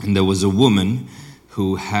And there was a woman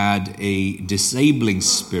who had a disabling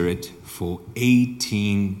spirit for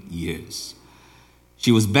 18 years.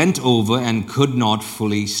 She was bent over and could not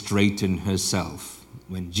fully straighten herself.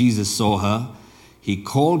 When Jesus saw her, he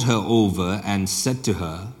called her over and said to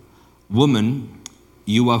her, "Woman,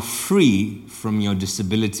 you are free from your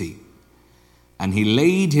disability." And he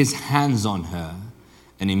laid his hands on her,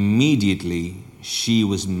 and immediately she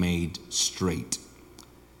was made straight.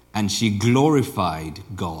 And she glorified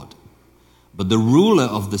God. But the ruler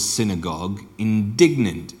of the synagogue,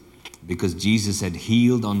 indignant because Jesus had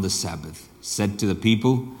healed on the Sabbath, said to the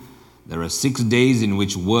people, "There are 6 days in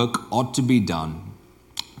which work ought to be done.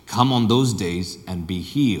 Come on those days and be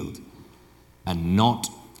healed, and not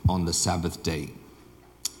on the Sabbath day."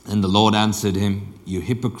 And the Lord answered him, "You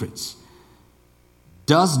hypocrites!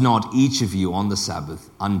 Does not each of you on the Sabbath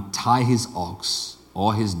untie his ox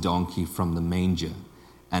or his donkey from the manger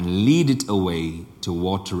and lead it away to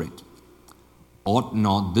water it? Ought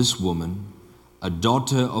not this woman, a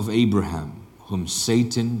daughter of Abraham, whom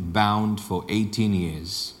Satan bound for 18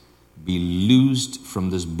 years, be loosed from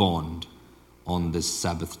this bond on this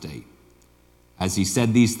Sabbath day?" As he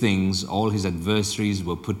said these things, all his adversaries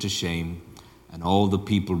were put to shame, and all the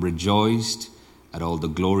people rejoiced at all the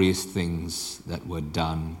glorious things that were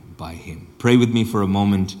done by him. Pray with me for a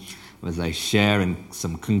moment as I share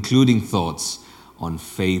some concluding thoughts on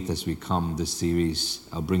faith as we come this series.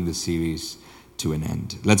 I'll bring the series to an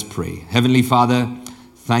end. Let's pray. Heavenly Father,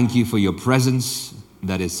 thank you for your presence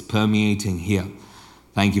that is permeating here.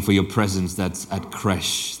 Thank you for your presence that's at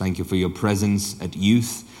Creche. Thank you for your presence at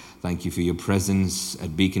youth. Thank you for your presence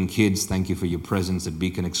at Beacon Kids. Thank you for your presence at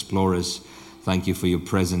Beacon Explorers. Thank you for your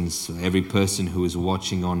presence, every person who is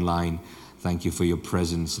watching online. Thank you for your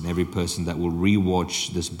presence and every person that will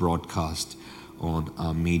rewatch this broadcast on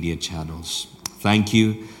our media channels. Thank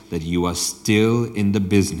you that you are still in the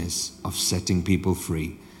business of setting people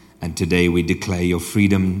free. And today we declare your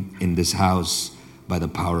freedom in this house by the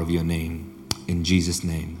power of your name. In Jesus'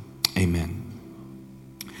 name, amen.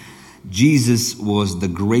 Jesus was the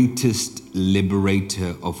greatest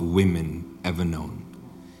liberator of women ever known.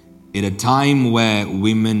 In a time where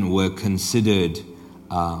women were considered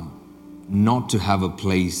not to have a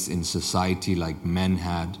place in society like men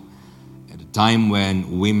had, at a time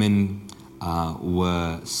when women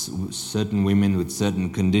certain women with certain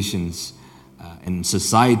conditions in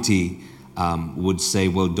society would say,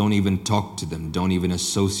 well, don't even talk to them, don't even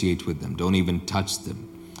associate with them, don't even touch them.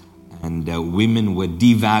 And women were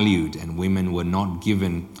devalued and women were not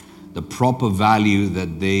given the proper value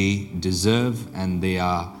that they deserve and they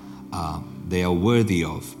are worthy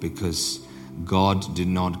of, because God did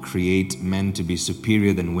not create men to be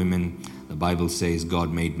superior than women. The Bible says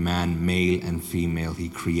God made man male and female. He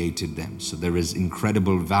created them. So there is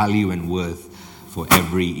incredible value and worth for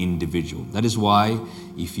every individual. That is why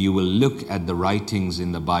if you will look at the writings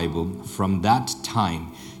in the Bible, from that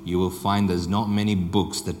time, you will find there's not many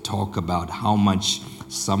books that talk about how much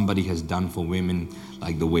somebody has done for women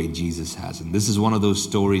like the way Jesus has. And this is one of those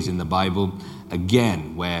stories in the Bible,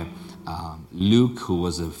 again, where Luke, who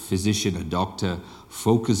was a physician, a doctor,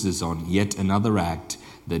 focuses on yet another act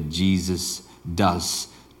that Jesus does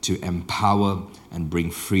to empower and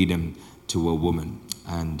bring freedom to a woman.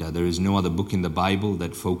 And there is no other book in the Bible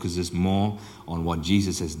that focuses more on what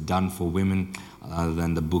Jesus has done for women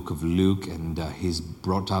than the book of Luke. And he's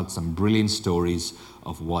brought out some brilliant stories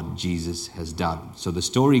of what Jesus has done. So the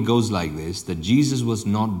story goes like this, that Jesus was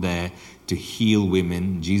not there to heal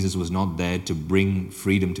women. Jesus was not there to bring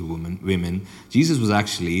freedom to women. Jesus was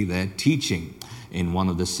actually there teaching in one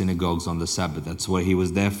of the synagogues on the Sabbath. That's what he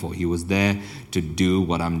was there for. He was there to do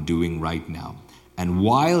what I'm doing right now. And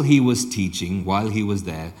while he was teaching, while he was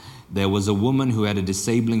there was a woman who had a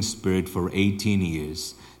disabling spirit for 18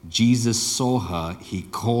 years. Jesus saw her, he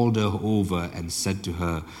called her over and said to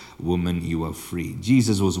her, "Woman, you are free."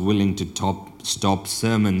 Jesus was willing to stop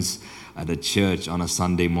sermons at a church on a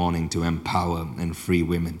Sunday morning to empower and free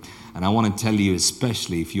women. And I want to tell you,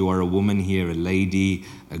 especially if you are a woman here, a lady,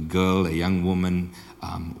 a girl, a young woman,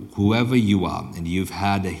 whoever you are, and you've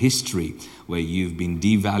had a history where you've been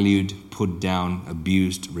devalued, put down,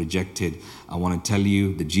 abused, rejected, I want to tell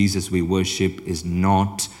you the Jesus we worship is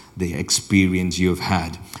not the experience you've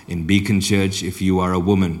had. In Beacon Church, if you are a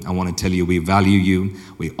woman, I want to tell you we value you,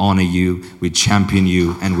 we honor you, we champion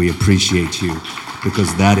you, and we appreciate you,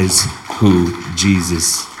 because that is who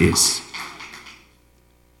Jesus is.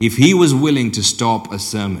 If he was willing to stop a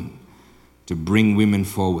sermon to bring women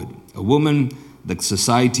forward, a woman that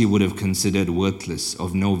society would have considered worthless,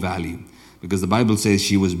 of no value, because the Bible says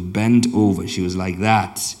she was bent over, she was like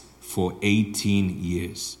that for 18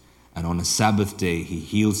 years. And on a Sabbath day, he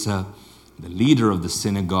heals her. The leader of the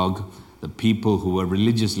synagogue, the people who were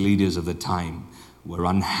religious leaders of the time, were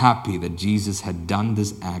unhappy that Jesus had done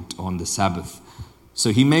this act on the Sabbath.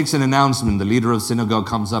 So he makes an announcement. The leader of the synagogue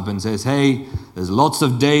comes up and says, hey, there's lots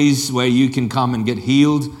of days where you can come and get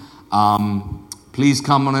healed. Please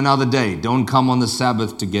come on another day. Don't come on the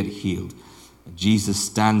Sabbath to get healed. Jesus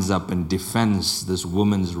stands up and defends this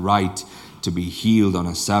woman's right to be healed on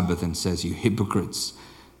a Sabbath and says, you hypocrites,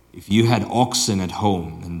 if you had oxen at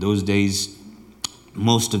home, in those days,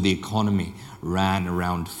 most of the economy ran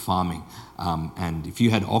around farming. And if you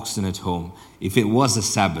had oxen at home, if it was a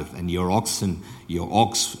Sabbath and your oxen,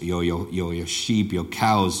 your sheep, your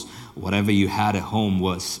cows, whatever you had at home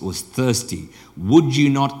was thirsty, would you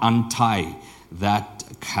not untie that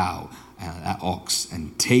cow, that ox,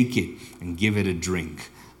 and take it and give it a drink?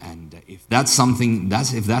 And if that's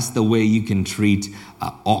the way you can treat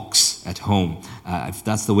ox at home, if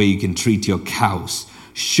that's the way you can treat your cows,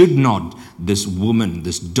 should not this woman,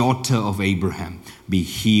 this daughter of Abraham, be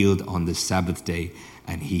healed on the Sabbath day?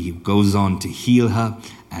 And he goes on to heal her.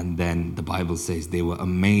 And then the Bible says they were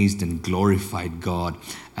amazed and glorified God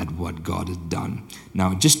at what God had done.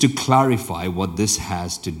 Now, just to clarify what this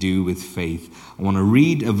has to do with faith, I want to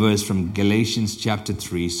read a verse from Galatians chapter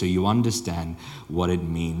 3 so you understand what it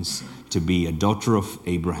means to be a daughter of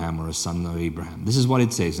Abraham or a son of Abraham. This is what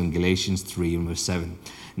it says in Galatians 3 and verse 7.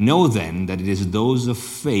 Know then that it is those of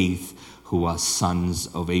faith who are sons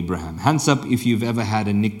of Abraham. Hands up if you've ever had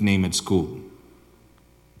a nickname at school.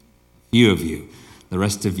 A few of you. The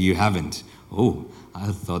rest of you haven't. Oh,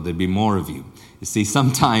 I thought there'd be more of you. You see,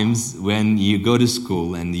 sometimes when you go to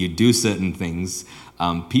school and you do certain things,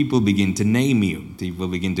 people begin to name you. People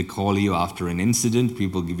begin to call you after an incident.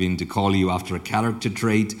 People begin to call you after a character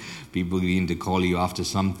trait. People begin to call you after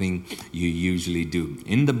something you usually do.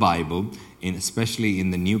 In the Bible, especially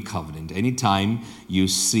in the New Covenant, anytime you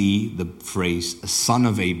see the phrase son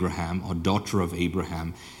of Abraham or daughter of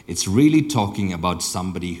Abraham, it's really talking about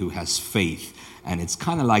somebody who has faith. And it's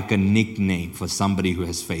kind of like a nickname for somebody who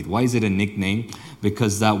has faith. Why is it a nickname?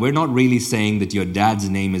 Because we're not really saying that your dad's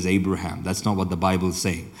name is Abraham. That's not what the Bible is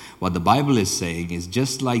saying. What the Bible is saying is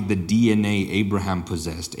just like the DNA Abraham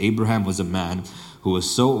possessed. Abraham was a man who was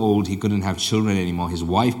so old he couldn't have children anymore. His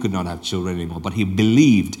wife could not have children anymore. But he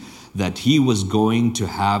believed that he was going to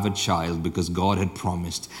have a child because God had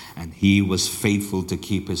promised, and he was faithful to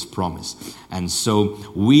keep his promise. And so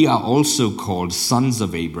we are also called sons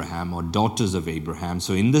of Abraham or daughters of Abraham.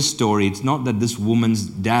 So in this story, it's not that this woman's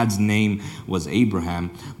dad's name was Abraham,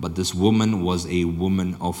 but this woman was a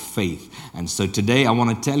woman of faith. And so today I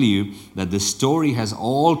want to tell you that the story has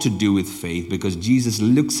all to do with faith, because Jesus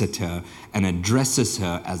looks at her and addresses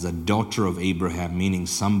her as a daughter of Abraham, meaning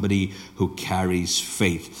somebody who carries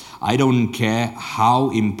faith. I don't care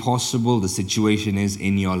how impossible the situation is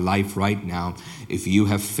in your life right now. If you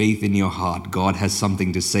have faith in your heart, God has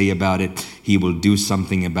something to say about it. He will do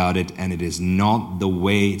something about it, and it's not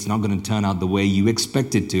going to turn out the way you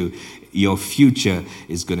expect it to. Your future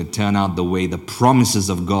is going to turn out the way the promises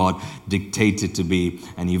of God dictate it to be.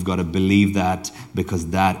 And you've got to believe that, because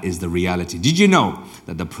that is the reality. Did you know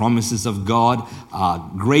that the promises of God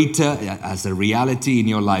are greater as a reality in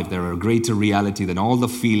your life? They're a greater reality than all the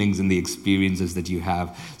feelings and the experiences that you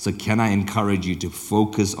have. So can I encourage you to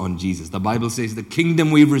focus on Jesus? The Bible says the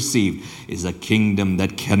kingdom we've received is a kingdom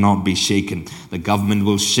that cannot be shaken. The government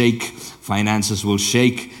will shake. Finances will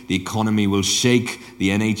shake. The economy will shake. The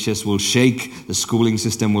NHS will shake. The schooling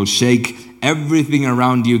system will shake. Everything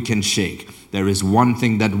around you can shake. There is one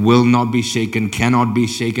thing that will not be shaken, cannot be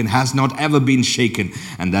shaken, has not ever been shaken,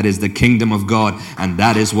 and that is the kingdom of God. And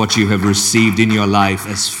that is what you have received in your life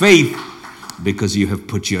as faith, because you have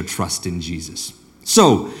put your trust in Jesus.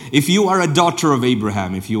 So, if you are a daughter of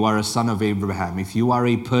Abraham, if you are a son of Abraham, if you are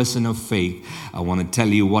a person of faith, I want to tell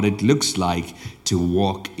you what it looks like to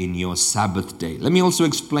walk in your Sabbath day. Let me also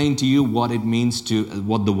explain to you what it means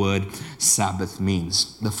what the word Sabbath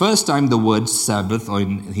means. The first time the word Sabbath, or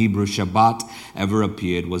in Hebrew Shabbat, ever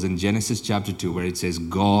appeared was in Genesis chapter 2, where it says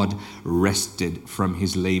God rested from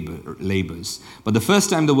his labors. But the first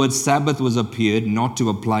time the word Sabbath was appeared, not to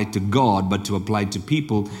apply to God, but to apply to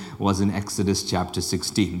people, was in Exodus chapter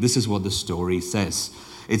 16. This is what the story says.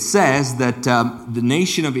 It says that the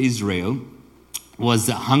nation of Israel was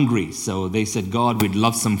hungry. So they said, God, we'd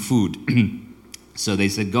love some food. So they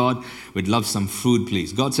said, God, we'd love some food,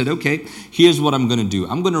 please. God said, okay, here's what I'm going to do.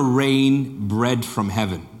 I'm going to rain bread from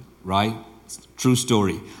heaven, right? True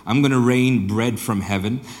story. I'm going to rain bread from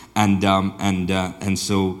heaven, and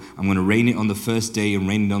so I'm going to rain it on the first day, and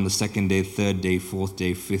rain it on the second day, third day, fourth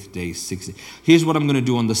day, fifth day, sixth day. Here's what I'm going to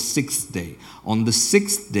do on the sixth day. On the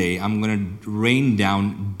sixth day, I'm going to rain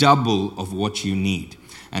down double of what you need.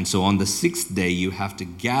 And so on the sixth day, you have to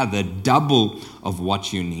gather double of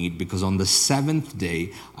what you need, because on the seventh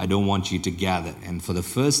day, I don't want you to gather. And for the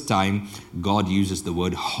first time, God uses the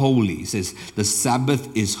word holy. He says, the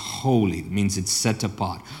Sabbath is holy. It means it's set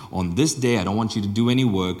apart. On this day, I don't want you to do any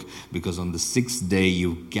work, because on the sixth day,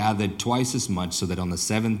 you gathered twice as much, so that on the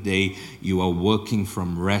seventh day, you are working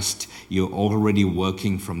from rest. You're already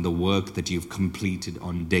working from the work that you've completed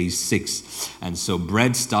on day 6. And so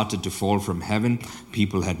bread started to fall from heaven.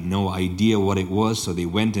 People had no idea what it was, so they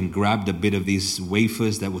went and grabbed a bit of these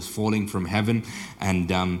wafers that was falling from heaven,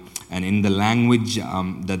 and in the language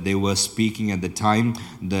that they were speaking at the time,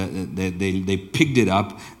 they picked it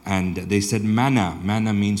up and they said manna.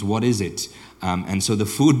 Manna means, what is it? And so the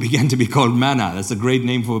food began to be called manna. That's a great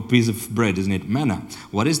name for a piece of bread, isn't it? Manna.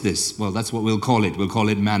 What is this? Well, that's what we'll call it. We'll call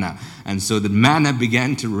it manna. And so the manna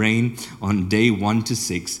began to rain on day 1 to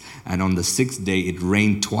 6. And on the 6th day, it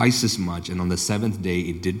rained twice as much. And on the 7th day,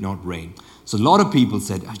 it did not rain. So a lot of people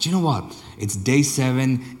said, do you know what? It's day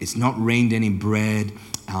 7. It's not rained any bread.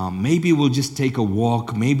 Maybe we'll just take a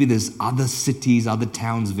walk. Maybe there's other cities, other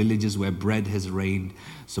towns, villages where bread has rained.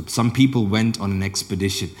 So some people went on an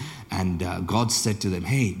expedition, and God said to them,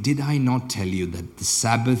 hey, did I not tell you that the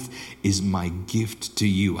Sabbath is my gift to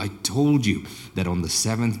you? I told you that on the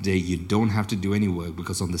 7th day you don't have to do any work,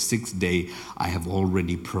 because on the 6th day I have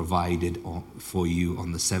already provided for you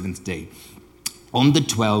on the 7th day. On the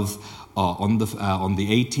 12th, on the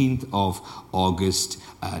 18th of August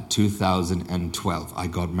 2012, I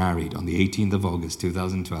got married. On the 18th of August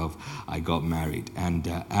 2012, I got married. And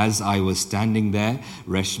as I was standing there,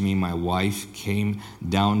 Reshmi, my wife, came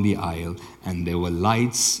down the aisle, and there were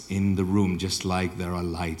lights in the room, just like there are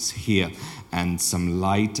lights here. And some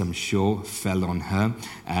light, I'm sure, fell on her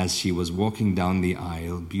as she was walking down the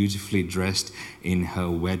aisle, beautifully dressed in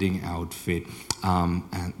her wedding outfit.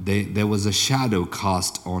 And there was a shadow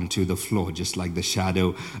cast onto the floor, just like the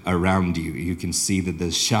shadow around you. You can see that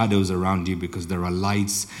there's shadows around you because there are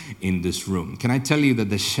lights in this room. Can I tell you that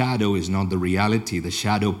the shadow is not the reality? The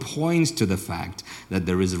shadow points to the fact that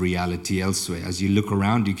there is reality elsewhere. As you look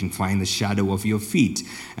around, you can find the shadow of your feet.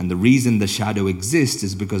 And the reason the shadow exists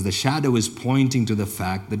is because the shadow is pointing to the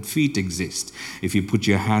fact that feet exist. If you put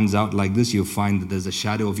your hands out like this, you'll find that there's a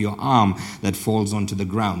shadow of your arm that falls onto the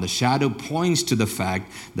ground. The shadow points to the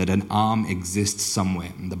fact that an arm exists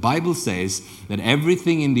somewhere. And the Bible says that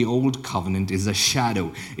everything in the old covenant is a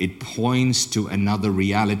shadow. It points to another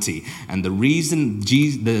reality. And the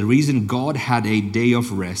reason God had a day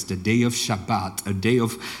of rest, a day of Shabbat, a day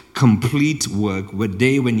of complete work, a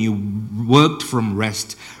day when you worked from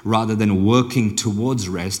rest rather than working towards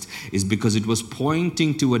rest, is because it was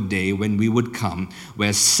pointing to a day when we would come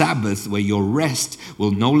where Sabbath, where your rest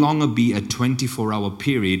will no longer be a 24-hour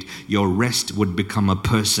period. Your rest would become a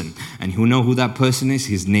person. And you know who that person is?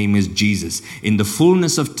 His name is Jesus. In the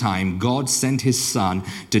fullness of time, God sent his son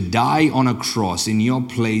to die on a cross in your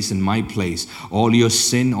place and my place. All your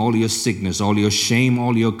sin, all your sickness, all your shame,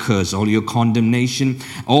 all your curse, all your condemnation,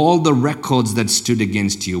 all the records that stood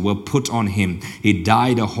against you were put on him. He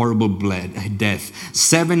died a horrible death.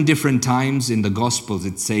 7 different times in the Gospels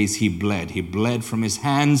it says he bled. He bled from his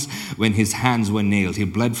hands when his hands were nailed. He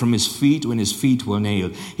bled from his feet when his feet were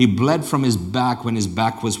nailed. He bled from his back when his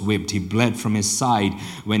back was whipped. He bled from his side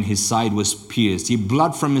when his side was pierced. He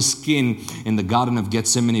bled from his skin in the Garden of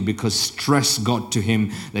Gethsemane because stress got to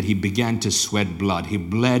him that he began to sweat blood. He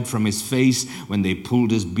bled from his face when they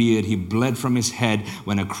pulled his beard. He bled from his head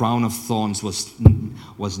when a crown of thorns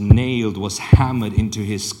was nailed, was hammered into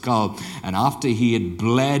his skull. And after he had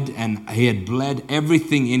bled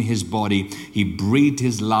everything in his body, he breathed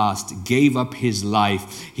his last, gave up his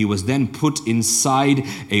life. He was then put inside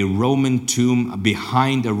a Roman tomb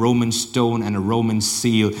behind a Roman stone and a Roman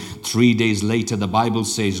seal. 3 days later, the Bible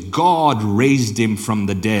says God raised him from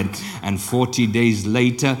the dead. And 40 days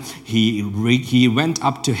later, he went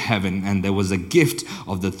up to heaven, and there was a gift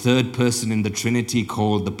of the third person in the Trinity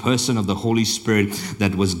called the person of the Holy Spirit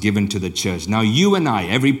that was given to the church. Now you and I,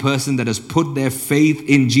 every person that has put their faith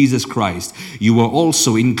in Jesus Christ, you were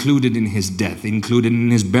also included in his death, included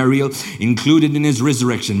in his burial, included in his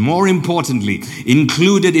resurrection. More importantly,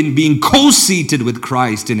 included in being co-seated with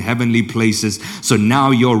Christ in heavenly places. So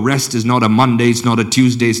now your rest is not a Monday, it's not a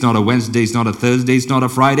Tuesday, it's not a Wednesday, it's not a Thursday, it's not a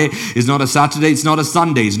Friday, it's not a Saturday, it's not a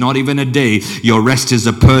Sunday, it's not even a day. Your rest is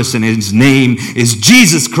a person. His name is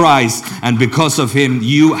Jesus Christ. And because of him,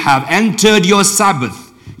 you have entered your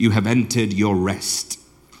Sabbath. You have entered your rest.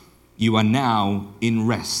 You are now in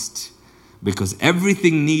rest because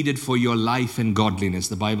everything needed for your life and godliness,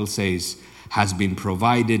 the Bible says, has been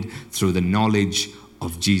provided through the knowledge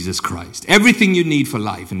of Jesus Christ. Everything you need for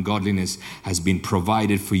life and godliness has been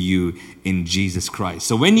provided for you in Jesus Christ.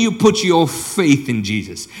 So when you put your faith in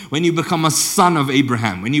Jesus, when you become a son of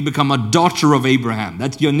Abraham, when you become a daughter of Abraham,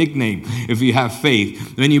 that's your nickname if you have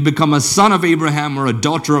faith. When you become a son of Abraham or a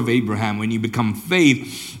daughter of Abraham, when you become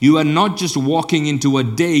faith, you are not just walking into a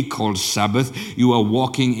day called Sabbath, you are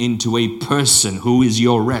walking into a person who is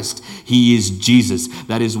your rest. He is Jesus.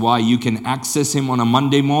 That is why you can access him on a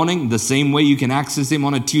Monday morning the same way you can access him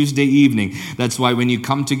on a Tuesday evening. That's why when you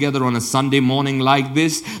come together on a Sunday morning like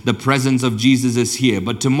this, the presence of Jesus is here.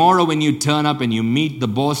 But tomorrow when you turn up and you meet the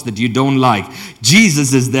boss that you don't like,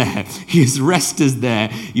 Jesus is there. His rest is there.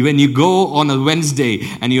 When you go on a Wednesday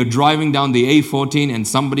and you're driving down the A14 and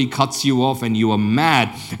somebody cuts you off and you are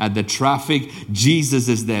mad at the traffic, Jesus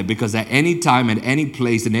is there, because at any time, at any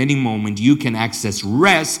place, at any moment, you can access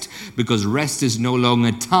rest, because rest is no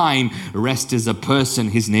longer time. Rest is a person.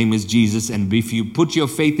 His name is Jesus. And if you put your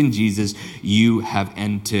faith in Jesus, you have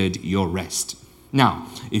entered your rest. Now,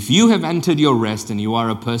 if you have entered your rest and you are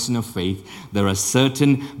a person of faith, there are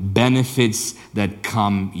certain benefits that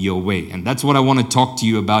come your way. And that's what I want to talk to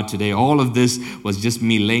you about today. All of this was just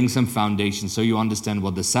me laying some foundation so you understand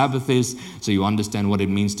what the Sabbath is, so you understand what it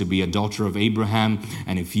means to be a daughter of Abraham.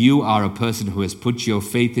 And if you are a person who has put your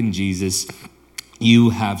faith in Jesus,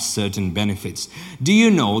 you have certain benefits. Do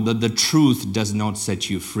you know that the truth does not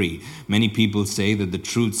set you free? Many people say that the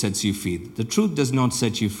truth sets you free. The truth does not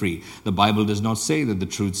set you free. The Bible does not say that the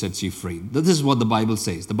truth sets you free. This is what the Bible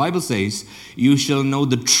says. The Bible says, you shall know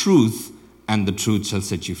the truth and the truth shall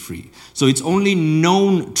set you free. So it's only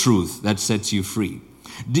known truth that sets you free.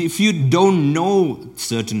 If you don't know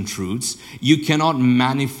certain truths, you cannot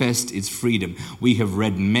manifest its freedom. We have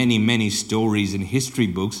read many, many stories in history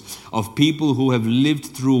books of people who have lived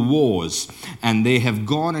through wars, and they have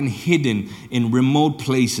gone and hidden in remote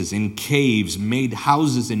places, in caves, made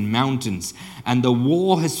houses in mountains, and the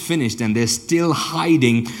war has finished and they're still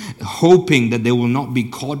hiding, hoping that they will not be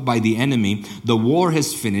caught by the enemy. The war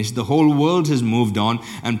has finished, the whole world has moved on,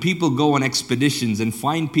 and people go on expeditions and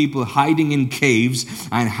find people hiding in caves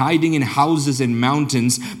and hiding in houses in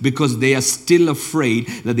mountains because they are still afraid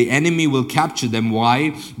that the enemy will capture them.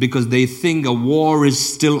 Why? Because they think a war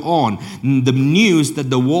is still on. The news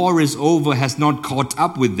that the war is over has not caught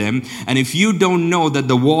up with them. And if you don't know that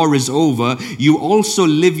the war is over, you also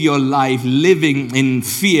live your life living in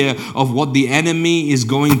fear of what the enemy is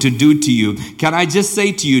going to do to you. Can I just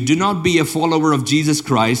say to you, do not be a follower of Jesus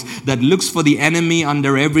Christ that looks for the enemy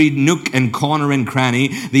under every nook and corner and cranny.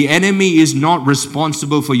 The enemy is not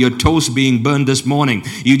responsible for your toast being burned this morning.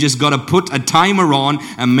 You just got to put a timer on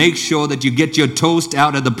and make sure that you get your toast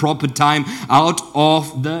out at the proper time out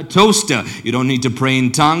of the toaster. You don't need to pray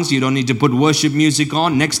in tongues. You don't need to put worship music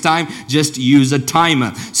on. Next time, just use a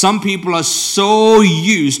timer. Some people are so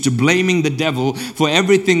used to blaming the devil for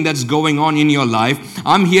everything that's going on in your life.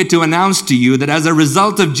 I'm here to announce to you that as a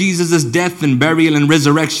result of Jesus' death and burial and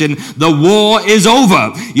resurrection, the war is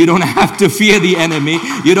over. You don't have to fear the enemy.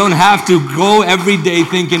 You don't have to go every day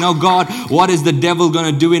thinking, oh God, what is the devil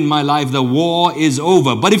going to do in my life? The war is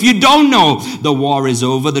over. But if you don't know the war is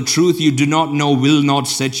over, the truth you do not know will not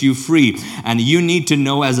set you free. And you need to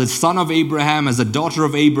know, as a son of Abraham, as a daughter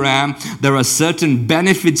of Abraham, there are certain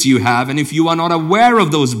benefits you have. And if you are not aware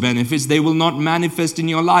of those benefits, they will not manifest in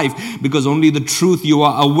your life, because only the truth you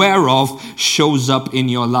are aware of shows up in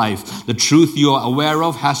your life. The truth you are aware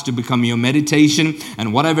of has to become your meditation,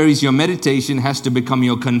 and whatever is your meditation has to become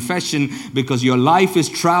your confession, because your life is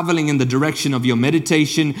traveling in the direction of your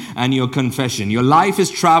meditation and your confession. Your life is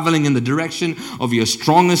traveling in the direction of your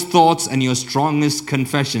strongest thoughts and your strongest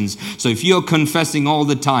confessions. So if you're confessing all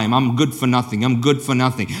the time, I'm good for nothing, I'm good for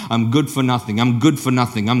nothing, I'm good for nothing, I'm good for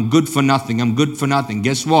nothing, I'm good for nothing, I'm good for nothing,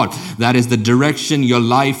 guess what? That is the direction your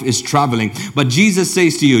life is traveling. But Jesus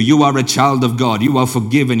says to you, you are a child of God. You are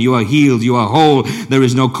forgiven. You are healed. You are whole. There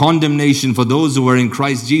is no condemnation for those who are in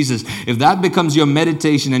Christ Jesus. If that becomes your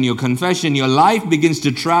meditation and your confession, your life begins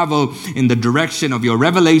to travel in the direction of your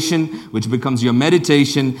revelation, which becomes your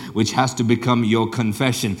meditation, which has to become your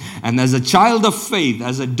confession. And as a child of faith,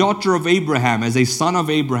 as a daughter of Abraham, as a son of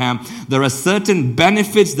Abraham, there are certain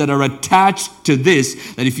benefits that are attached to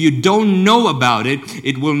this, that if you don't know about it,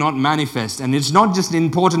 it will not manifest manifest. And it's not just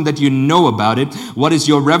important that you know about it. What is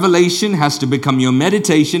your revelation has to become your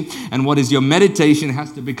meditation, and what is your meditation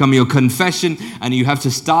has to become your confession, and you have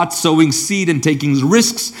to start sowing seed and taking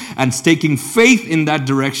risks and taking faith in that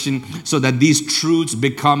direction so that these truths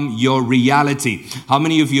become your reality. How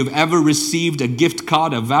many of you have ever received a gift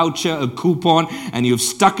card, a voucher, a coupon, and you've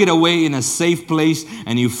stuck it away in a safe place,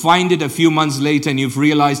 and you find it a few months later and you've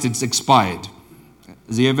realized it's expired?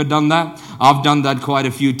 Has he ever done that? I've done that quite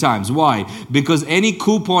a few times. Why? Because any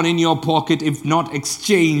coupon in your pocket, if not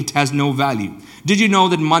exchanged, has no value. Did you know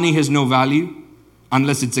that money has no value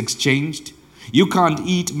unless it's exchanged? You can't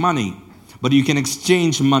eat money, but you can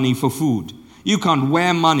exchange money for food. You can't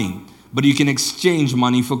wear money, but you can exchange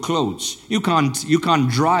money for clothes. You can't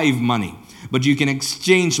drive money, but you can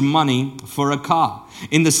exchange money for a car.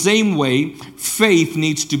 In the same way, faith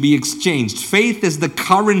needs to be exchanged. Faith is the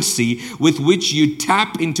currency with which you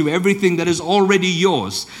tap into everything that is already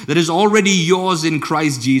yours, in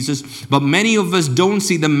Christ Jesus. But many of us don't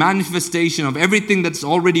see the manifestation of everything that's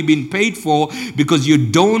already been paid for because you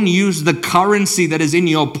don't use the currency that is in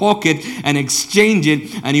your pocket and exchange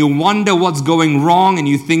it, and you wonder what's going wrong, and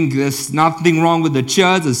you think there's nothing wrong with the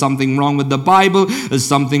church, there's something wrong with the Bible, there's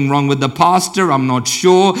something wrong with the pastor, I'm not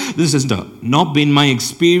sure. This has not been my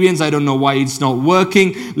experience. I don't know why it's not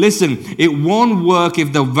working. Listen, it won't work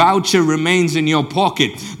if the voucher remains in your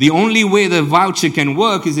pocket. The only way the voucher can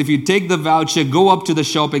work is if you take the voucher, go up to the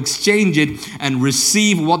shop, exchange it, and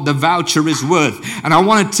receive what the voucher is worth. And I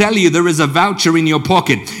want to tell you, there is a voucher in your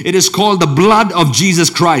pocket. It is called the blood of Jesus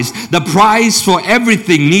Christ. The price for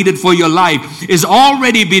everything needed for your life is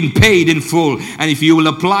already been paid in full. And if you will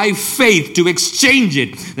apply faith to exchange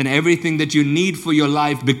it, then everything that you need for your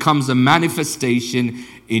life becomes a manifestation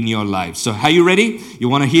in your life. So are you ready? You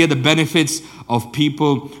want to hear the benefits of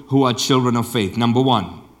people who are children of faith. Number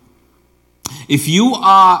one, if you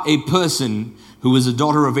are a person who is a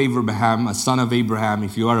daughter of Abraham, a son of Abraham,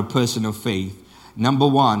 if you are a person of faith, number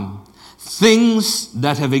one, things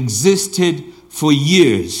that have existed for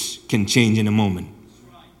years can change in a moment.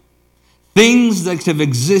 Things that have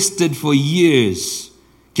existed for years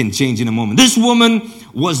can change in a moment. This woman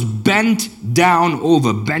was bent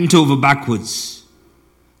over backwards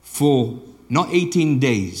for not 18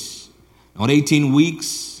 days, not 18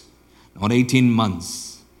 weeks, not 18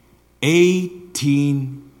 months,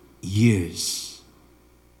 18 years.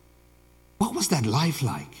 What was that life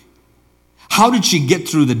like? How did she get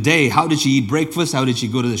through the day? How did she eat breakfast? How did she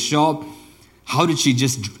go to the shop? How did she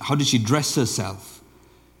dress herself?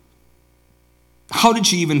 How did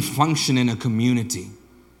she even function in a community?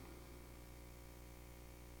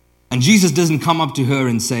 And Jesus doesn't come up to her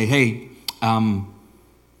and say, hey,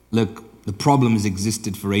 look, the problem has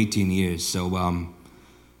existed for 18 years, so I'm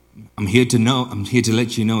here to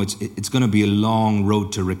let you know it's going to be a long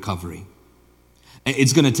road to recovery.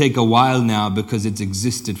 It's going to take a while now because it's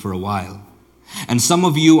existed for a while. And some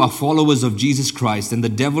of you are followers of Jesus Christ, and the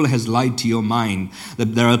devil has lied to your mind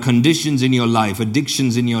that there are conditions in your life,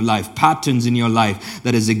 addictions in your life, patterns in your life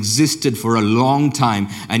that has existed for a long time.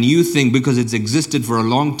 And you think because it's existed for a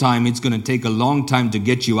long time, it's going to take a long time to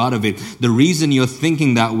get you out of it. The reason you're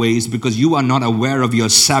thinking that way is because you are not aware of your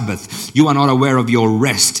Sabbath. You are not aware of your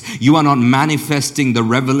rest. You are not manifesting the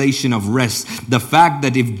revelation of rest. The fact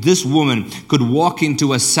that if this woman could walk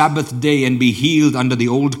into a Sabbath day and be healed under the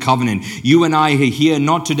old covenant, you and I are here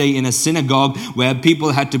not today in a synagogue where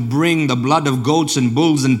people had to bring the blood of goats and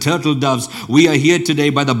bulls and turtle doves. We are here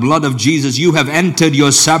today by the blood of Jesus. You have entered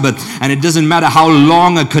your Sabbath, and it doesn't matter how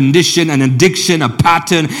long a condition, an addiction, a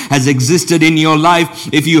pattern has existed in your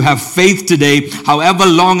life. If you have faith today, however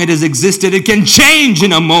long it has existed, it can change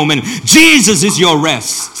in a moment. Jesus is your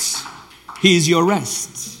rest. He is your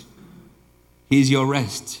rest. He is your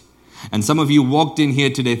rest. And some of you walked in here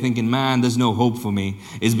today thinking, man, there's no hope for me.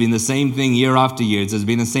 It's been the same thing year after year. It's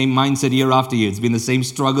been the same mindset year after year. It's been the same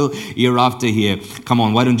struggle year after year. Come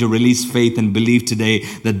on, why don't you release faith and believe today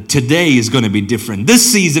that today is going to be different.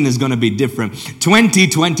 This season is going to be different.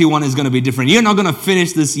 2021 is going to be different. You're not going to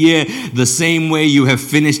finish this year the same way you have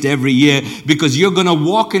finished every year, because you're going to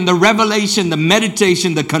walk in the revelation, the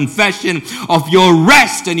meditation, the confession of your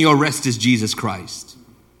rest, and your rest is Jesus Christ.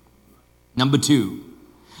 Number two,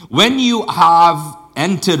 when you have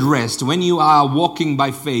entered rest, when you are walking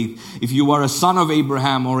by faith, if you are a son of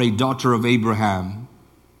Abraham or a daughter of Abraham,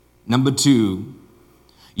 number two,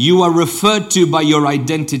 you are referred to by your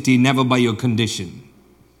identity, never by your condition.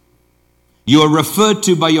 You are referred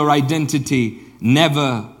to by your identity,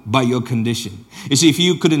 never by your condition. You see, if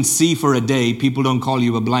you couldn't see for a day, people don't call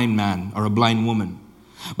you a blind man or a blind woman.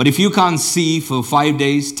 But if you can't see for 5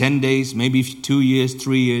 days, 10 days, maybe 2 years,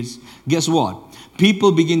 3 years, guess what?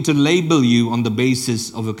 People begin to label you on the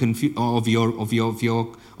basis of your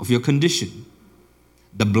condition.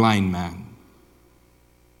 The blind man,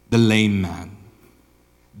 the lame man,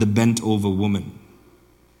 the bent over woman,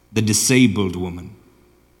 the disabled woman,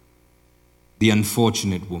 the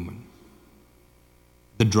unfortunate woman,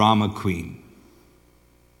 the drama queen.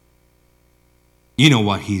 You know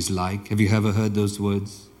what he's like. Have you ever heard those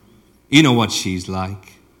words? You know what she's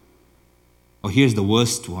like. Or here's the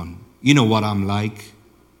worst one. You know what I'm like.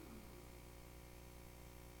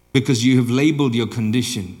 Because you have labeled your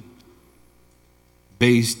condition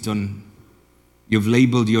you've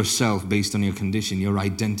labeled yourself based on your condition, your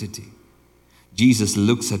identity. Jesus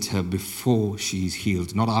looks at her before she's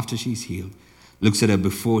healed, not after she's healed. Looks at her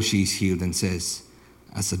before she's healed and says,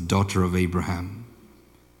 as a daughter of Abraham.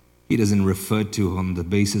 He doesn't refer to her on the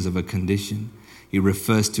basis of a condition. He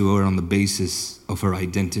refers to her on the basis of her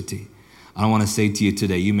identity. I want to say to you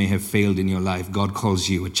today, you may have failed in your life. God calls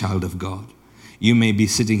you a child of God. You may be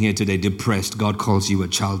sitting here today depressed. God calls you a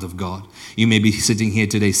child of God. You may be sitting here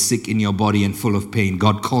today sick in your body and full of pain.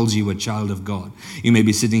 God calls you a child of God. You may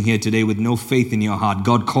be sitting here today with no faith in your heart.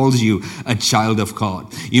 God calls you a child of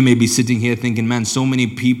God. You may be sitting here thinking, man, so many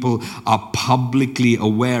people are publicly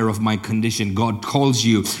aware of my condition. God calls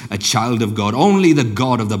you a child of God. Only the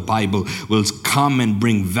God of the Bible will come and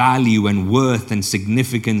bring value and worth and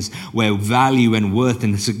significance where value and worth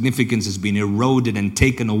and significance has been eroded and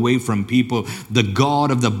taken away from people. The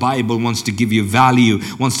God of the Bible wants to give you value,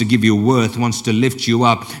 wants to give you worth, wants to lift you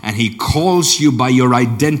up, and He calls you by your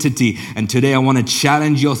identity. And today I want to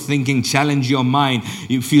challenge your thinking, challenge your mind.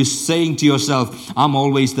 If you're saying to yourself, I'm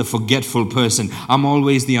always the forgetful person, I'm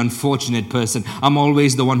always the unfortunate person, I'm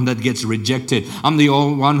always the one that gets rejected, I'm the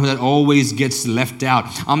one that always gets left out,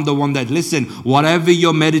 I'm the one that, listen, whatever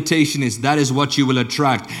your meditation is, that is what you will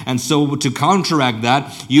attract. And so to counteract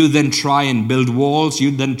that, you then try and build walls,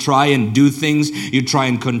 you then try and do things, you try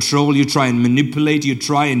and control, you try and manipulate, you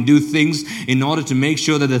try and do things in order to make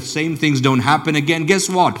sure that the same things don't happen again.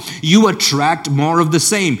 Guess what? You attract more of the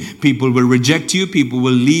same. People will reject you, people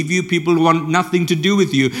will leave you, people want nothing to do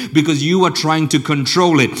with you because you are trying to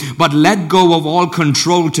control it. But let go of all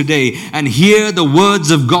control today and hear the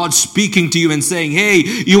words of God speaking to you and saying, hey,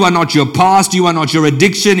 you are not your past, you are not your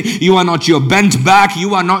addiction, you are not your bent back,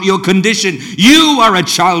 you are not your condition. You are a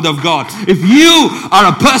child of God. If you are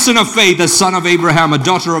a person of faith, a son of Abraham, a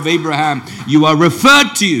daughter of Abraham, you are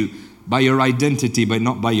referred to by your identity, but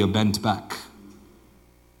not by your bent back.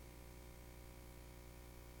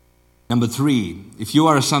 Number 3, if you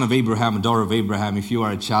are a son of Abraham, a daughter of Abraham, if you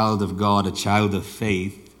are a child of God, a child of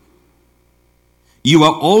faith, you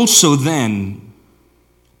are also then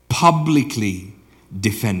publicly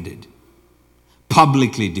defended.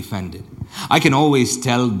 Publicly defended. I can always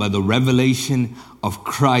tell by the revelation of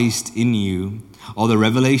Christ in you, or the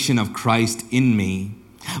revelation of Christ in me,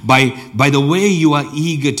 by the way you are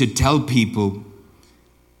eager to tell people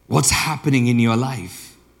what's happening in your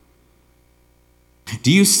life.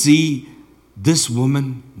 Do you see this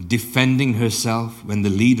woman defending herself when the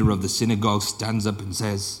leader of the synagogue stands up and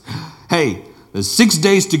says, hey, there's 6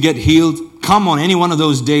 days to get healed. Come on any one of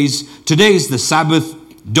those days. Today is the Sabbath.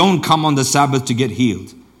 Don't come on the Sabbath to get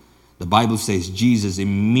healed. The Bible says Jesus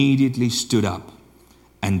immediately stood up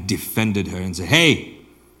and defended her and said, hey,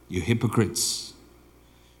 you hypocrites,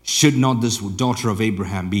 should not this daughter of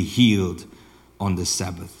Abraham be healed on the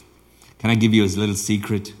Sabbath? Can I give you a little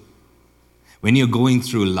secret? When you're going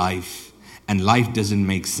through life and life doesn't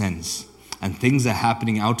make sense and things are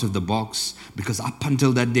happening out of the box, because up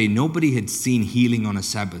until that day, nobody had seen healing on a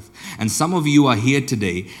Sabbath. And some of you are here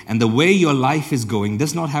today, and the way your life is going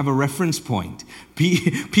does not have a reference point.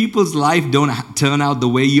 People's life don't turn out the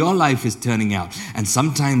way your life is turning out. And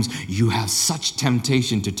sometimes you have such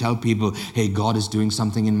temptation to tell people, hey, God is doing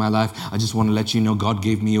something in my life. I just want to let you know God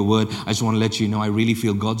gave me a word. I just want to let you know I really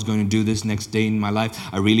feel God's going to do this next day in my life.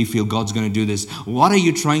 I really feel God's going to do this. What are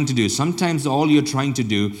you trying to do? Sometimes all you're trying to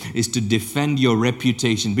do is to defend your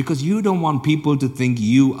reputation because you don't want people to think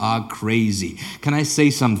you are crazy. Can I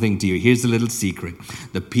say something to you? Here's a little secret.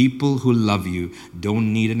 The people who love you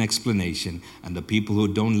don't need an explanation, and the people who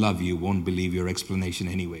don't love you won't believe your explanation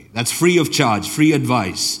anyway. That's free of charge, free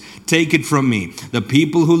advice. Take it from me. The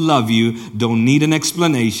people who love you don't need an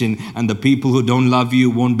explanation, and the people who don't love you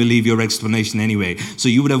won't believe your explanation anyway. So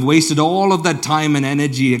you would have wasted all of that time and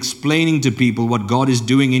energy explaining to people what God is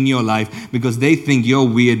doing in your life because they think you're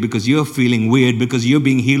weird, because you're feeling weird because you're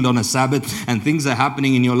being healed on a Sabbath and things are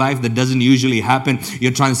happening in your life that doesn't usually happen.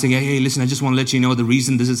 You're trying to say, hey, listen, I just want to let you know the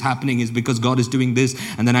reason this is happening is because God is doing this,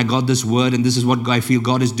 and then I got this word, and this is what I feel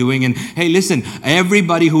God is doing. And hey, listen,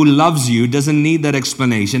 everybody who loves you doesn't need that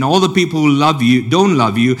explanation. All the people who love you, don't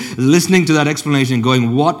love you, listening to that explanation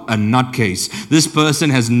going, what a nutcase. This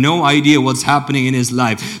person has no idea what's happening in his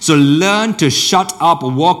life. So learn to shut up,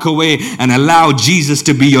 walk away, and allow Jesus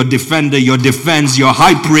to be your defender, your defense, your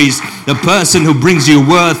high priest, the person who brings you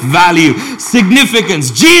worth, value,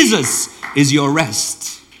 significance. Jesus is your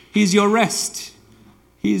rest. He's your rest.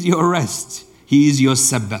 He's your rest. He is your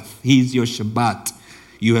Sabbath. He is your Shabbat.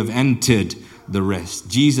 You have entered the rest.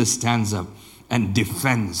 Jesus stands up and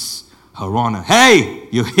defends her honor. Hey,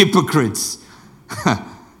 you hypocrites!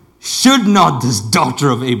 Should not this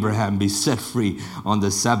daughter of Abraham be set free on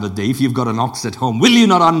the Sabbath day? If you've got an ox at home, will you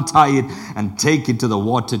not untie it and take it to the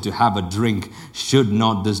water to have a drink? Should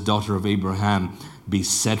not this daughter of Abraham be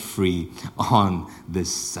set free on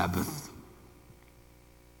this Sabbath?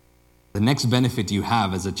 The next benefit you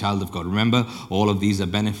have as a child of God, remember, all of these are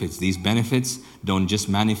benefits. These benefits don't just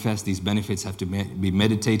manifest. These benefits have to be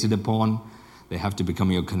meditated upon. They have to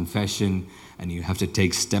become your confession, and you have to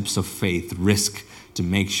take steps of faith, risk, to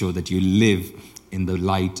make sure that you live in the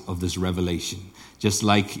light of this revelation. Just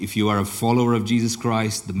like if you are a follower of Jesus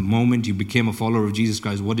Christ, the moment you became a follower of Jesus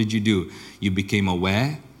Christ, what did you do? You became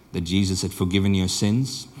aware that Jesus had forgiven your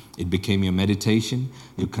sins. It became your meditation.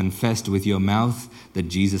 You confessed with your mouth that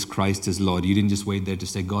Jesus Christ is Lord. You didn't just wait there to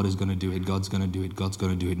say, God is going to do it, God's going to do it, God's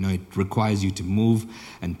going to do it. No, it requires you to move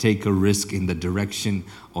and take a risk in the direction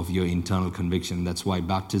of your internal conviction. That's why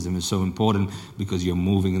baptism is so important, because you're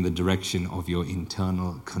moving in the direction of your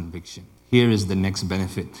internal conviction. Here is the next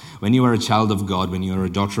benefit. When you are a child of God, when you are a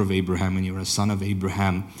daughter of Abraham, when you are a son of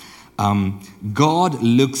Abraham, God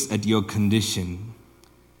looks at your condition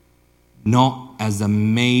not as a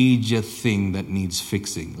major thing that needs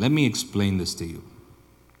fixing. Let me explain this to you.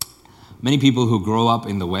 Many people who grow up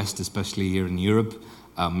in the West, especially here in Europe,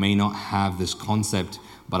 may not have this concept,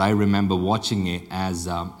 but I remember watching it as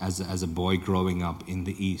a boy growing up in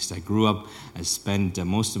the East. I grew up and spent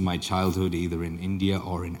most of my childhood either in India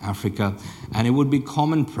or in Africa, and it would be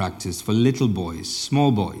common practice for little boys,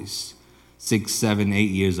 small boys, 6, 7,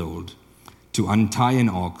 8 years old, to untie an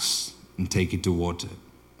ox and take it to water.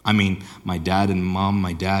 I mean, my dad and mom,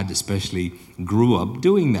 my dad especially, grew up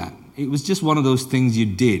doing that. It was just one of those things you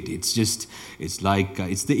did. It's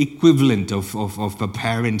the equivalent of a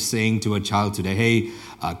parent saying to a child today, hey,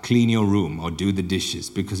 clean your room or do the dishes,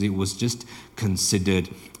 because it was just considered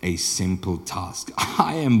a simple task.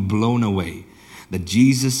 I am blown away that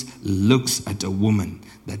Jesus looks at a woman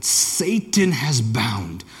that Satan has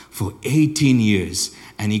bound for 18 years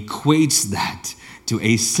and equates that to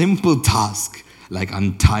a simple task like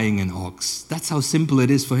untying an ox. That's how simple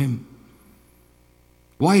it is for him.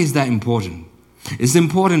 Why is that important? It's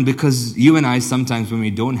important because you and I sometimes, when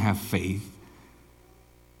we don't have faith,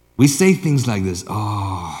 we say things like this,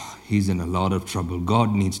 oh, he's in a lot of trouble.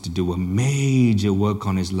 God needs to do a major work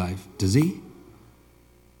on his life. Does he?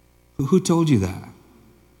 Who told you that?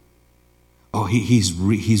 Oh,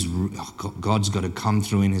 God's got to come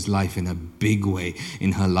through in his life in a big way,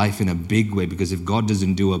 in her life in a big way, because if God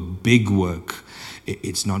doesn't do a big work,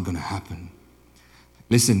 it's not going to happen.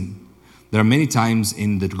 Listen, there are many times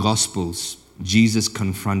in the Gospels, Jesus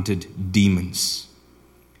confronted demons.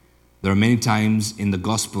 There are many times in the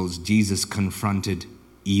Gospels, Jesus confronted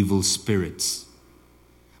evil spirits.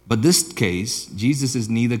 But this case, Jesus is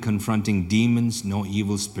neither confronting demons nor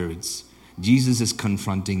evil spirits. Jesus is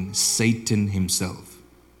confronting Satan himself.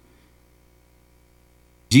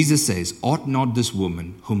 Jesus says, ought not this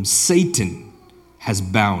woman whom Satan has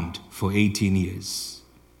bound for 18 years?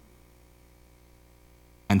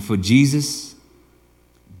 And for Jesus,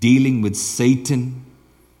 dealing with Satan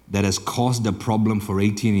that has caused a problem for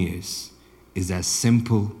 18 years is as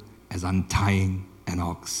simple as untying an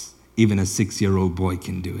ox. Even a 6-year-old boy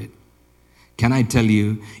can do it. Can I tell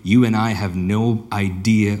you, you and I have no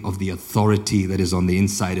idea of the authority that is on the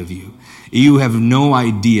inside of you. You have no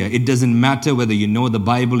idea. It doesn't matter whether you know the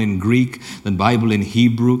Bible in Greek, the Bible in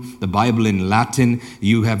Hebrew, the Bible in Latin.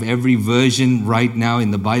 You have every version right now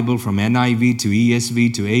in the Bible, from NIV to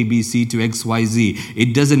ESV to ABC to XYZ.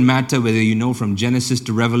 It doesn't matter whether you know from Genesis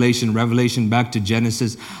to Revelation, Revelation back to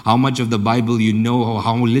Genesis, how much of the Bible you know or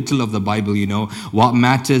how little of the Bible you know. What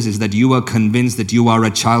matters is that you are convinced that you are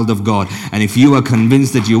a child of God. And if if you are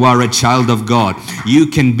convinced that you are a child of God, you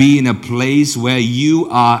can be in a place where you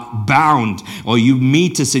are bound, or you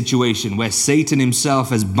meet a situation where Satan himself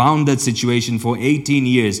has bound that situation for 18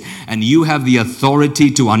 years, and you have the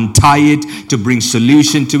authority to untie it, to bring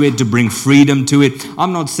solution to it, to bring freedom to it.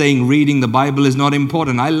 I'm not saying reading the Bible is not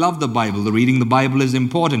important. I love the Bible. The reading the Bible is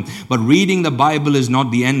important. But reading the Bible is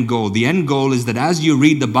not the end goal. The end goal is that as you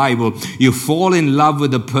read the Bible, you fall in love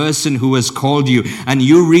with the person who has called you, and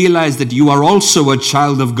you realize that you are also a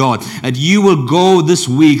child of God. That you will go this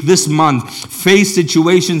week, this month, face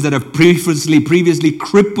situations that have previously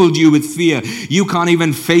crippled you with fear. You can't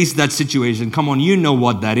even face that situation. Come on, you know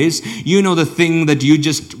what that is. You know the thing that you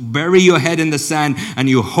just bury your head in the sand and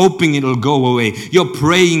you're hoping it will go away. You're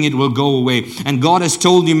praying it will go away. And God has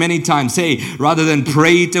told you many times, hey, rather than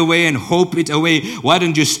pray it away and hope it away, why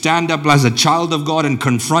don't you stand up as a child of God and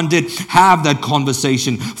confront it? Have that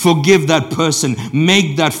conversation. Forgive that person.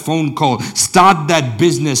 Make that phone call. Start that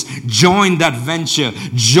business. Join that venture.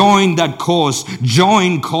 Join that course.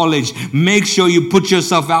 Join college. Make sure you put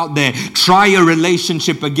yourself out there. Try a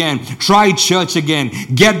relationship again. Try church again.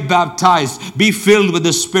 Get baptized. Be filled with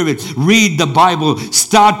the Spirit. Read the Bible.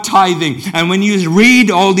 Start tithing. And when you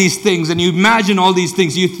read all these things and you imagine all these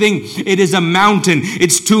things, you think it is a mountain.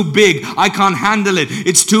 It's too big. I can't handle it.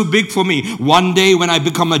 It's too big for me. One day when I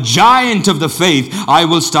become a giant of the faith, I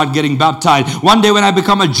will start getting baptized. One day when I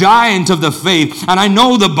become a giant of the faith and I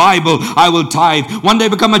know the Bible, I will tithe. One day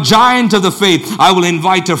become a giant of the faith, I will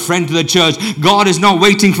invite a friend to the church. God is not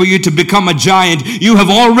waiting for you to become a giant. You have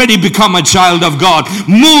already become a child of God.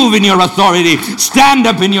 Move in your authority. Stand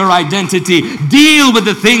up in your identity. Deal with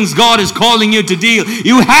the things God is calling you to deal.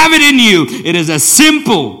 You have it in you. It is as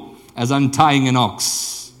simple as untying an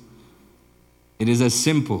ox. It is as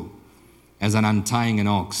simple as untying an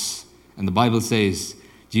ox. And the Bible says,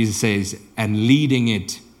 Jesus says, and leading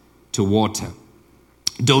it to water.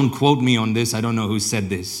 Don't quote me on this. I don't know who said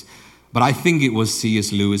this. But I think it was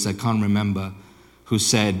C.S. Lewis, I can't remember, who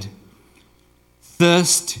said,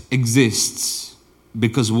 thirst exists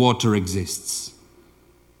because water exists.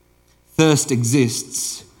 Thirst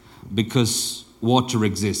exists because water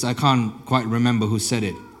exists. I can't quite remember who said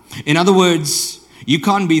it. In other words, you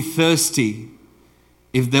can't be thirsty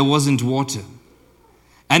if there wasn't water.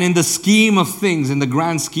 And in the scheme of things, in the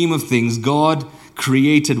grand scheme of things, God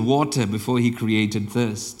created water before He created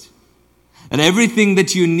thirst. And everything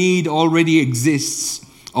that you need already exists.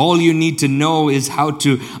 All you need to know is how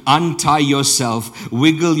to untie yourself,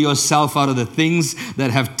 wiggle yourself out of the things that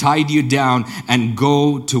have tied you down and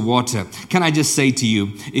go to water. Can I just say to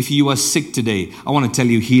you, if you are sick today, I want to tell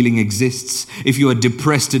you healing exists. If you are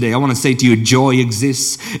depressed today, I want to say to you joy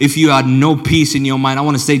exists. If you have no peace in your mind, I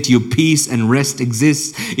want to say to you peace and rest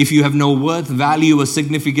exists. If you have no worth, value, or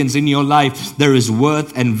significance in your life, there is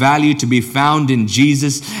worth and value to be found in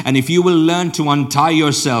Jesus. And if you will learn to untie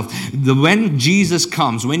yourself, when Jesus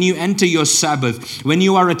comes, when you enter your Sabbath, when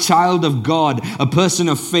you are a child of God, a person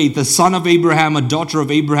of faith, a son of Abraham, a daughter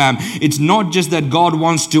of Abraham, it's not just that God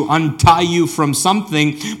wants to untie you from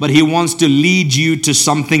something, but He wants to lead you to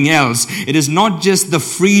something else. It is not just the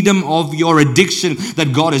freedom of your addiction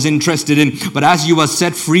that God is interested in, but as you are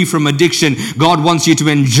set free from addiction, God wants you to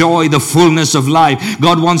enjoy the fullness of life.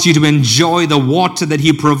 God wants you to enjoy the water that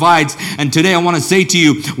He provides. And today I want to say to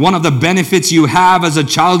you, one of the benefits you have as a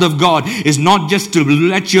child of God is not just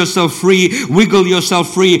to let yourself free, wiggle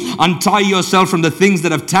yourself free, untie yourself from the things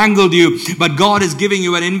that have tangled you, but God is giving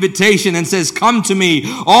you an invitation and says, come to me,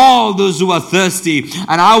 all those who are thirsty,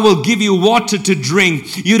 and I will give you water to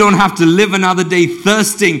drink. You don't have to live another day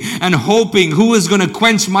thirsting and hoping, who is going to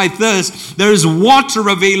quench my thirst? There is water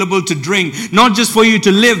available to drink, not just for you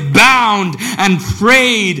to live bound and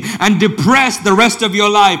afraid and depressed the rest of your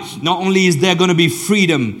life. Not only is there going to be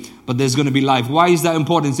freedom, but there's going to be life. Why is that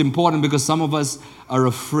important? It's important because some of us are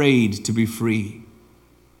afraid to be free.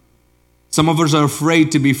 Some of us are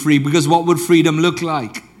afraid to be free because what would freedom look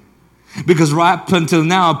like? Because right up until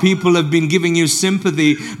now, people have been giving you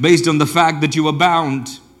sympathy based on the fact that you are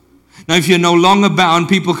bound. Now, if you're no longer bound,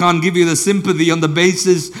 people can't give you the sympathy on the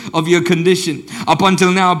basis of your condition. Up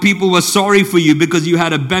until now, people were sorry for you because you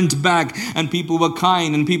had a bent back and people were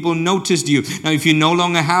kind and people noticed you. Now, if you no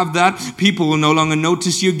longer have that, people will no longer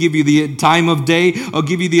notice you, give you the time of day, or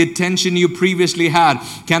give you the attention you previously had.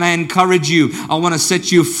 Can I encourage you? I want to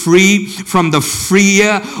set you free from the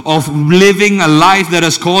fear of living a life that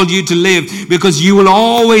has called you to live, because you will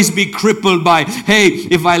always be crippled by, hey,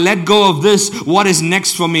 if I let go of this, what is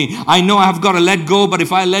next for me? I know I've got to let go, but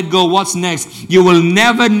if I let go, what's next? You will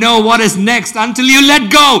never know what is next until you let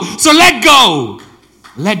go. So let go.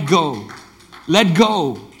 Let go. Let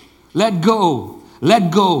go. Let go.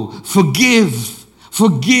 Let go. Forgive.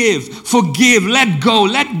 Let go.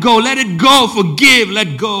 Let it go. Forgive.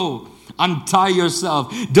 Let go. Untie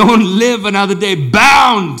yourself. Don't live another day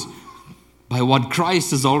bound by what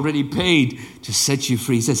Christ has already paid to set you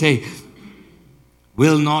free. He says, hey,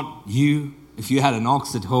 will not you, if you had an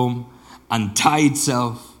ox at home, untie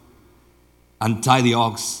the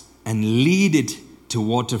ox and lead it to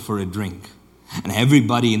water for a drink? And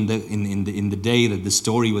everybody in the day that the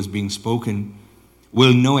story was being spoken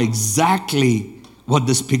will know exactly what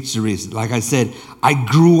this picture is. Like I said, I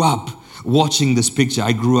grew up watching this picture.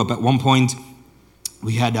 I grew up at one point.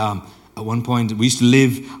 We had I used to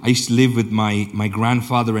live with my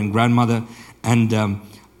grandfather and grandmother, and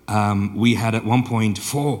we had at one point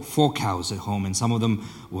four cows at home, and some of them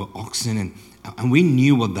were oxen, and we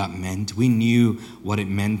knew what that meant. We knew what it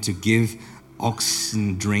meant to give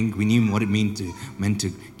oxen drink. We knew what it meant to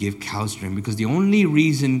give cows drink, because the only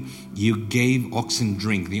reason you gave oxen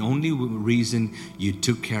drink, the only reason you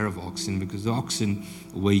took care of oxen, because the oxen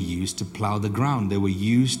were used to plow the ground. They were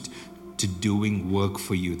used to doing work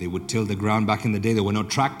for you. They would till the ground. Back in the day, there were no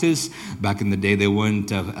tractors. Back in the day, there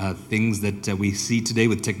weren't things that we see today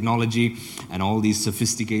with technology and all these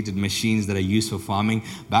sophisticated machines that are used for farming.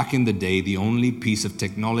 Back in the day, the only piece of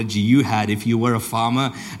technology you had, if you were a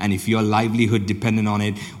farmer and if your livelihood depended on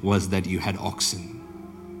it, was that you had oxen.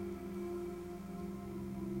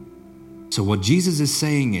 So what Jesus is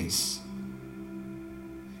saying is,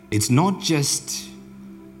 it's not just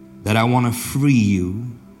that I want to free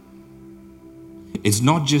you. It's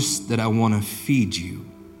not just that I want to feed you,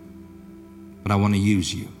 but I want to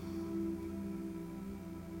use you.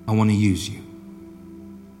 I want to use you.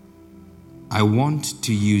 I want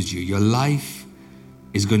to use you. Your life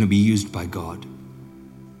is going to be used by God.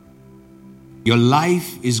 Your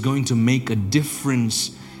life is going to make a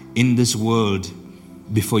difference in this world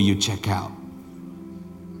before you check out.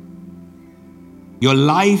 Your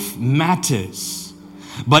life matters,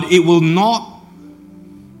 but it will not.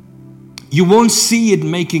 You won't see it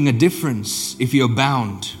making a difference if you're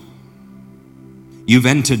bound. You've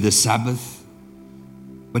entered the Sabbath,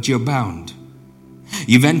 but you're bound.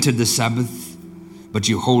 You've entered the Sabbath, but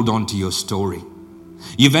you hold on to your story.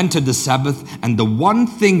 You've entered the Sabbath, and the one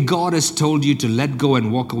thing God has told you to let go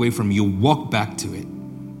and walk away from, you walk back to it,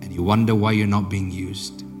 and you wonder why you're not being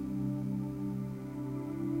used.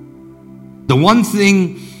 The one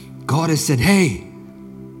thing God has said, hey,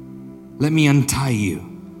 let me untie you.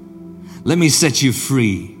 Let me set you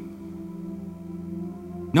free.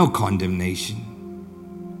 No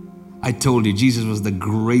condemnation. I told you, Jesus was the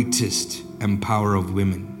greatest empowerer of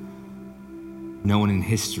women known in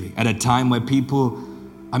history. At a time where people,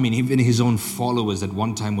 even his own followers at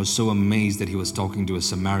one time were so amazed that he was talking to a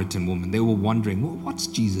Samaritan woman. They were wondering, well, what's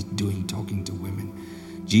Jesus doing talking to women?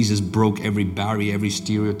 Jesus broke every barrier, every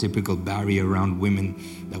stereotypical barrier around women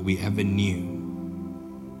that we ever knew.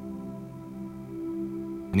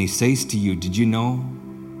 And he says to you, did you know,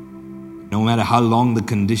 no matter how long the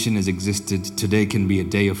condition has existed, today can be a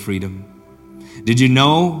day of freedom? Did you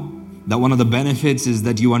know that one of the benefits is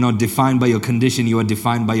that you are not defined by your condition, you are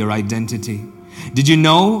defined by your identity? Did you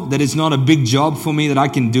know that it's not a big job for me, that I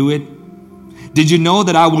can do it? Did you know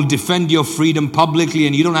that I will defend your freedom publicly,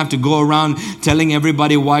 and you don't have to go around telling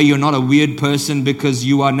everybody why you're not a weird person, because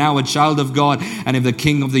you are now a child of God? And if the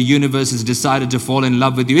King of the universe has decided to fall in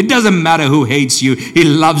love with you, it doesn't matter who hates you. He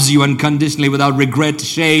loves you unconditionally, without regret,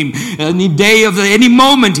 shame. Any day of any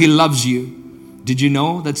moment, he loves you. Did you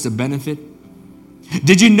know that's the benefit?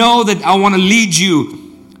 Did you know that I want to lead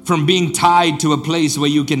you from being tied to a place where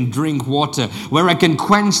you can drink water, where I can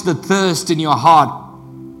quench the thirst in your heart?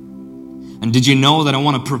 And did you know that I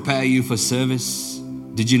want to prepare you for service?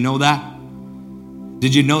 Did you know that?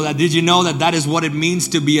 Did you know that? Did you know that that is what it means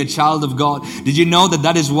to be a child of God? Did you know that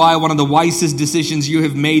that is why one of the wisest decisions you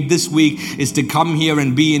have made this week is to come here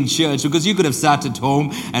and be in church? Because you could have sat at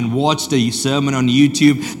home and watched a sermon on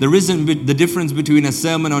YouTube. There isn't the difference between a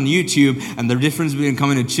sermon on YouTube and the difference between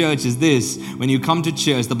coming to church is this. When you come to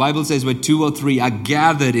church, the Bible says where 2 or 3 are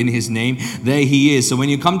gathered in his name, there he is. So when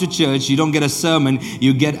you come to church, you don't get a sermon,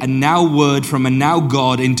 you get a now word from a now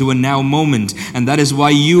God into a now moment. And that is why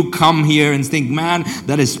you come here and think, man,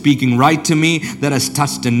 that is speaking right to me. That has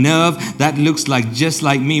touched a nerve. That looks like just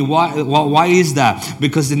like me. Why is that?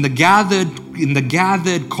 Because in the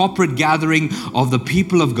gathered corporate gathering of the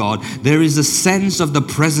people of God, there is a sense of the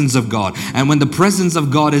presence of God. And when the presence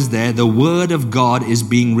of God is there, the word of God is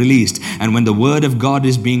being released. And when the word of God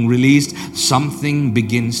is being released, something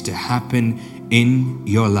begins to happen in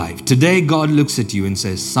your life. Today, God looks at you and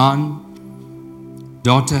says, son,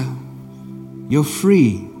 daughter, you're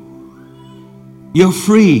free. You're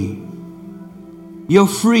free. You're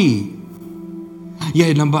free.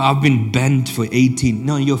 Yeah, no, but I've been bent for 18.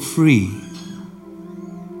 No, you're free.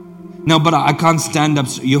 No, but I can't stand up.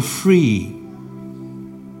 You're free.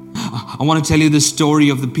 I want to tell you the story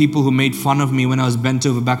of the people who made fun of me when I was bent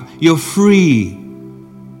over back. You're free.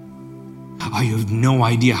 Oh, you have no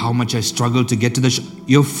idea how much I struggled to get to the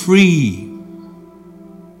You're free.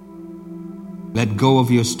 Let go of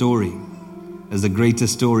your story. There's a greater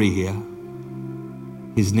story here.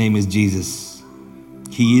 His name is Jesus.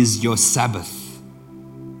 He is your Sabbath.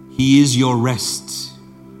 He is your rest.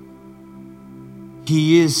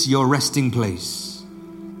 He is your resting place.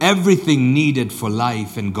 Everything needed for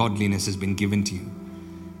life and godliness has been given to you.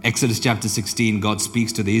 Exodus chapter 16, God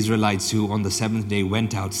speaks to the Israelites who on the seventh day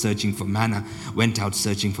went out searching for manna.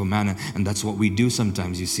 And that's what we do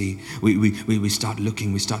sometimes, you see. We start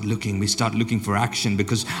looking for action,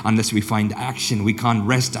 because unless we find action, we can't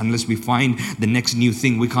rest. Unless we find the next new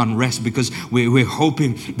thing, we can't rest, because we're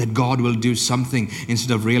hoping that God will do something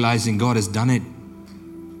instead of realizing God has done it.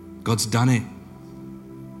 God's done it.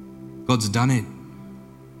 God's done it.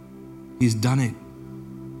 He's done it.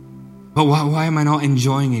 But why am I not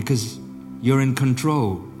enjoying it? Because you're in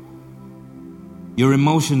control. Your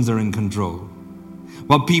emotions are in control.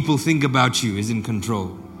 What people think about you is in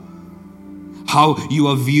control. How you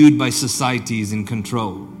are viewed by society is in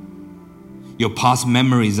control. Your past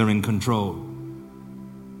memories are in control.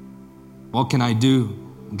 What can I do?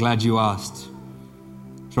 I'm glad you asked.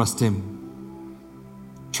 Trust Him.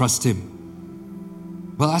 Trust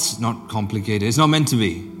Him. Well, that's not complicated. It's not meant to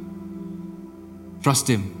be. Trust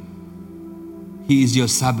Him. He is your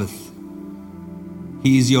Sabbath.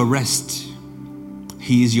 He is your rest.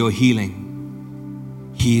 He is your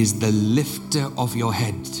healing. He is the lifter of your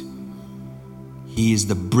head. He is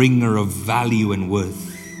the bringer of value and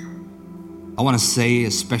worth. I want to say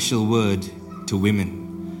a special word to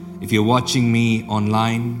women. If you're watching me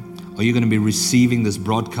online, or you're going to be receiving this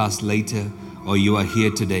broadcast later, or you are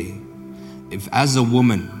here today, if as a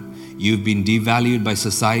woman you've been devalued by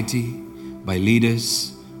society, by leaders,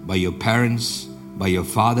 by your parents, by your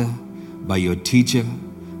father, by your teacher,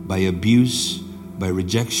 by abuse, by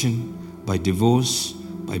rejection, by divorce,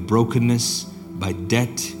 by brokenness, by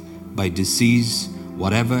debt, by disease,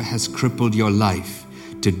 whatever has crippled your life,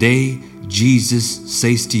 today Jesus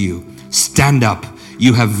says to you, stand up.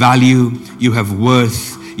 You have value, you have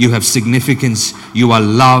worth, you have significance, you are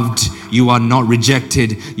loved, you are not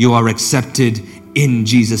rejected, you are accepted in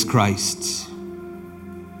Jesus Christ.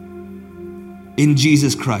 In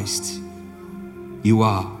Jesus Christ. You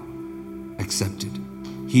are accepted.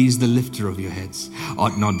 He is the lifter of your heads.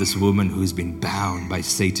 Ought not this woman who's been bound by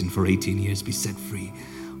Satan for 18 years be set free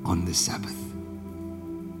on this Sabbath?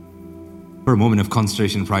 For a moment of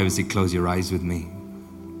concentration and privacy, close your eyes with me.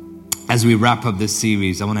 As we wrap up this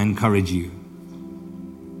series, I want to encourage you.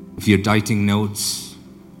 If you're writing notes,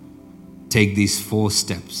 take these 4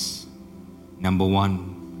 steps. Number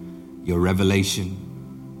 1, your revelation.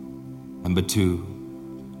 Number 2,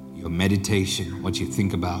 your meditation, what you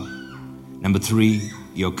think about. Number 3,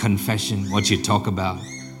 your confession, what you talk about.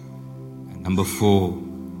 And number 4,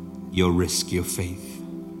 your risk, your faith.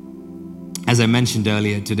 As I mentioned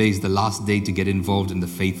earlier, today is the last day to get involved in the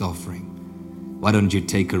faith offering. Why don't you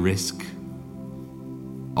take a risk?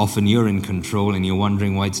 Often you're in control and you're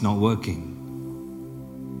wondering why it's not working.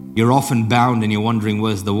 You're often bound and you're wondering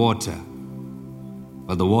where's the water.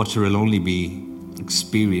 But the water will only be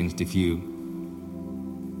experienced if you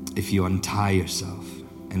untie yourself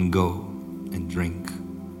and go and drink.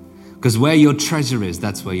 Because where your treasure is,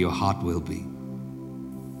 that's where your heart will be.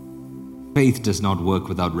 Faith does not work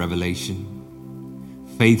without revelation.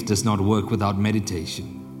 Faith does not work without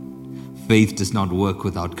meditation. Faith does not work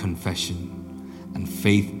without confession. And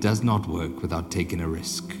faith does not work without taking a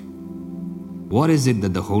risk. What is it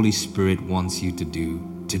that the Holy Spirit wants you to do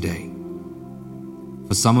today?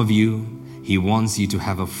 For some of you, He wants you to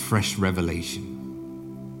have a fresh revelation.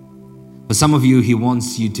 For some of you, He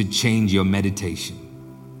wants you to change your meditation.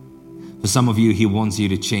 For some of you, He wants you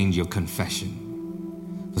to change your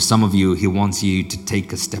confession. For some of you, He wants you to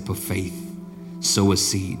take a step of faith, sow a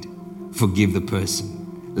seed, forgive the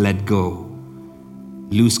person, let go,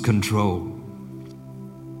 lose control.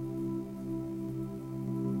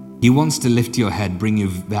 He wants to lift your head, bring you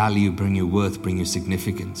value, bring you worth, bring you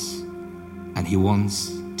significance. And He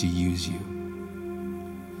wants to use you.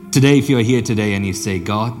 Today, if you're here today and you say,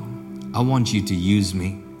 God, I want you to use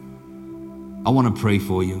me. I want to pray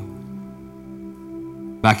for you.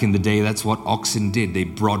 Back in the day, that's what oxen did. They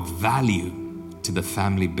brought value to the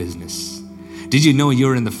family business. Did you know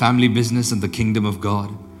you're in the family business and the kingdom of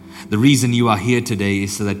God? The reason you are here today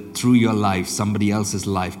is so that through your life, somebody else's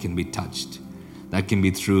life can be touched. That can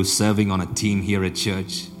be through serving on a team here at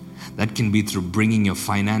church. That can be through bringing your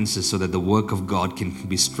finances so that the work of God can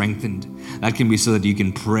be strengthened. That can be so that you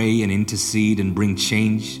can pray and intercede and bring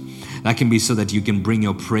change. That can be so that you can bring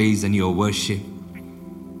your praise and your worship.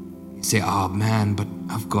 You say, oh man, but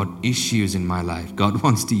I've got issues in my life. God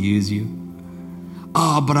wants to use you.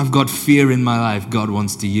 Oh, but I've got fear in my life. God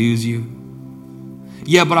wants to use you.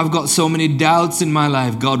 Yeah, but I've got so many doubts in my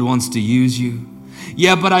life. God wants to use you.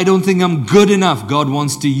 Yeah, but I don't think I'm good enough. God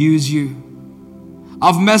wants to use you.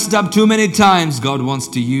 I've messed up too many times. God wants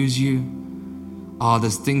to use you. Oh,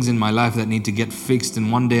 there's things in my life that need to get fixed,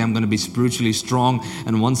 and one day I'm going to be spiritually strong,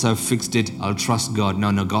 and once I've fixed it, I'll trust God.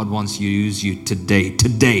 No, God wants to use you today,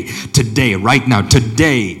 right now,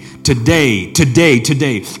 today.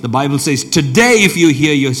 The Bible says, today if you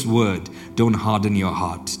hear His word, don't harden your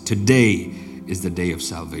heart. Today is the day of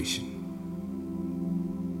salvation.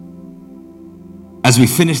 As we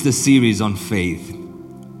finish the series on faith,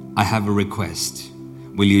 I have a request.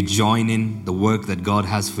 Will you join in the work that God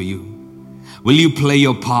has for you? Will you play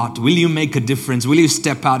your part? Will you make a difference? Will you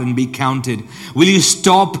step out and be counted? Will you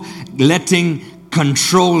stop letting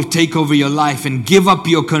control take over your life and give up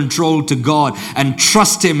your control to God and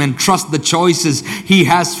trust Him and trust the choices He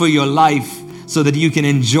has for your life so that you can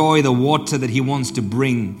enjoy the water that He wants to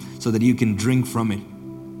bring so that you can drink from it?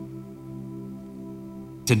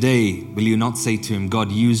 Today, will you not say to Him,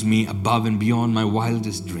 God, use me above and beyond my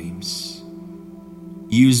wildest dreams?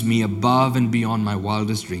 Use me above and beyond my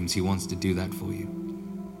wildest dreams. He wants to do that for you.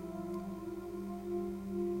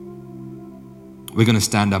 We're going to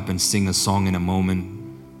stand up and sing a song in a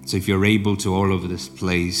moment. So if you're able to, all over this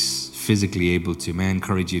place, physically able to, may I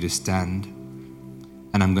encourage you to stand.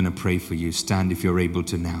 And I'm going to pray for you. Stand if you're able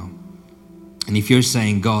to now. And if you're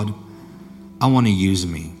saying, God, I want to use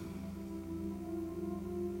me.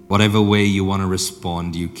 Whatever way you want to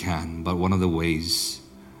respond, you can. But one of the ways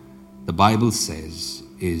the Bible says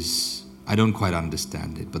is, I don't quite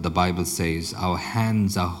understand it, but the Bible says our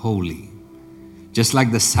hands are holy. Just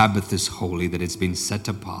like the Sabbath is holy, that it's been set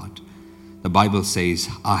apart. The Bible says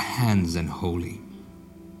our hands are holy.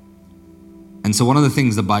 And so one of the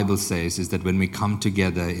things the Bible says is that when we come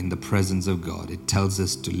together in the presence of God, it tells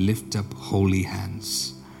us to lift up holy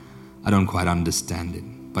hands. I don't quite understand it,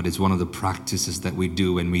 but it's one of the practices that we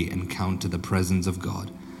do when we encounter the presence of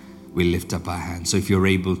God. We lift up our hands. So if you're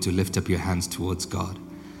able to lift up your hands towards God,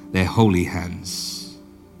 they're holy hands.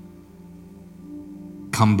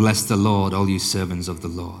 Come bless the Lord, all you servants of the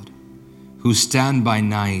Lord, who stand by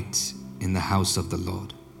night in the house of the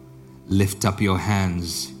Lord. Lift up your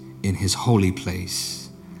hands in His holy place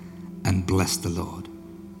and bless the Lord.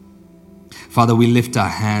 Father, we lift our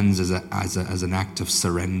hands as an act of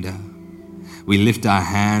surrender. We lift our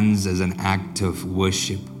hands as an act of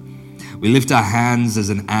worship. We lift our hands as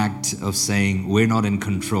an act of saying, we're not in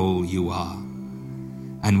control, you are.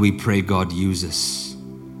 And we pray, God, use us.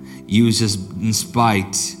 Use us in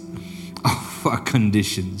spite of our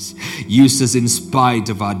conditions. Use us in spite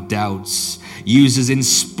of our doubts. Use us in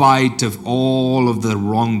spite of all of the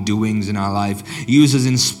wrongdoings in our life. Use us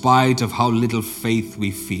in spite of how little faith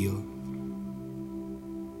we feel.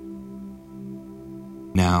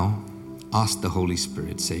 Now, ask the Holy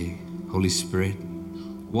Spirit, say, Holy Spirit,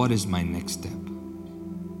 what is my next step?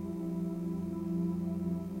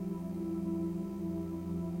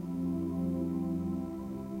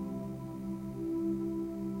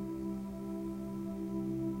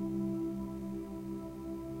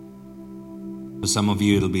 For some of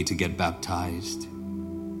you, it'll be to get baptized.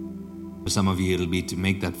 For some of you, it'll be to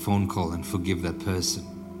make that phone call and forgive that person.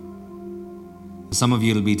 For some of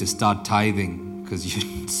you, it'll be to start tithing because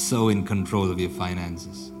you're so in control of your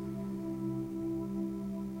finances,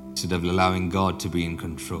 instead of allowing God to be in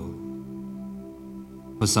control.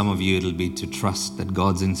 For some of you, it'll be to trust that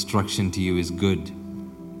God's instruction to you is good,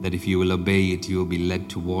 that if you will obey it, you will be led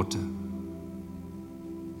to water.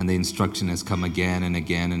 And the instruction has come again and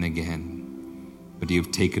again and again, but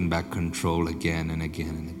you've taken back control again and again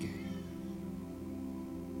and again.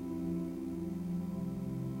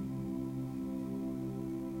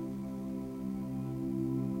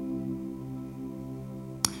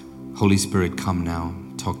 Holy Spirit, come now.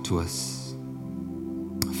 Talk to us.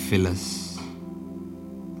 Fill us.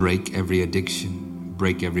 Break every addiction.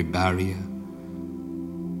 Break every barrier.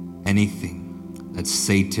 Anything that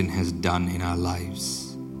Satan has done in our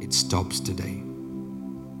lives, it stops today.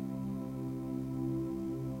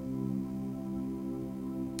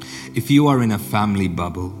 If you are in a family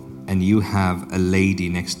bubble and you have a lady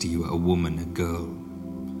next to you, a woman, a girl,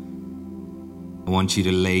 I want you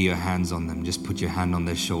to lay your hands on them. Just put your hand on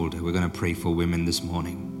their shoulder. We're going to pray for women this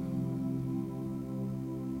morning.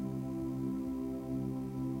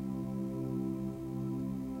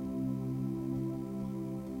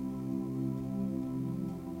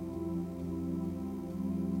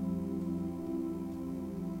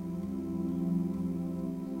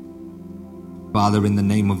 Father, in the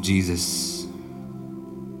name of Jesus,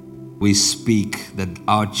 we speak that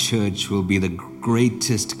our church will be the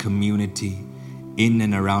greatest community in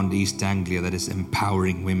and around East Anglia that is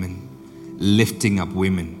empowering women, lifting up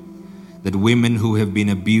women. That women who have been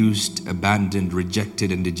abused, abandoned,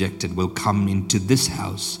 rejected, and dejected will come into this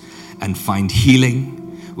house and find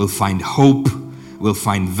healing, will find hope, will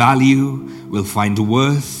find value, will find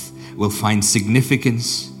worth, will find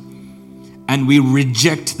significance. And we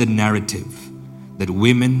reject the narrative that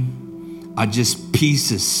women are just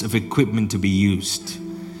pieces of equipment to be used.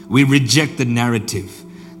 We reject the narrative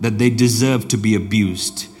that they deserve to be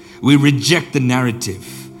abused. We reject the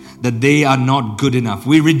narrative that they are not good enough.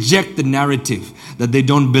 We reject the narrative that they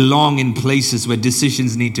don't belong in places where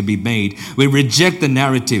decisions need to be made. We reject the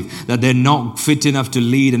narrative that they're not fit enough to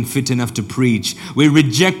lead and fit enough to preach. We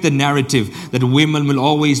reject the narrative that women will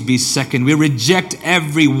always be second. We reject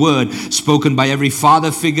every word spoken by every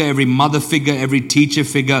father figure, every mother figure, every teacher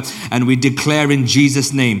figure, and we declare in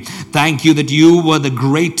Jesus' name, thank you that you were the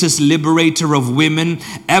greatest liberator of women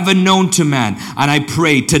ever known to man. And I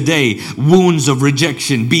pray today, wounds of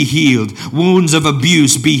rejection be healed. Wounds of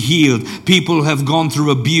abuse be healed. People have gone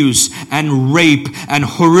through abuse and rape and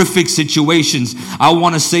horrific situations. I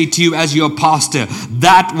want to say to you as your pastor,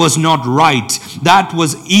 that was not right. That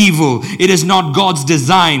was evil. It is not God's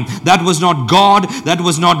design. That was not God. That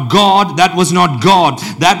was not God. That was not God.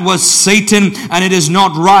 That was Satan, and it is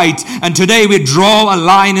not right. And today we draw a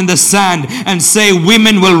line in the sand and say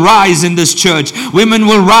women will rise in this church. Women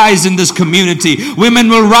will rise in this community. Women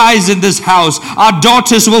will rise in this house. Our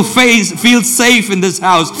daughters will feel safe in this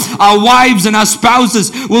house. Our wives and our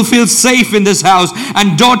spouses will feel safe in this house.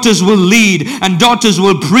 And daughters will lead. And daughters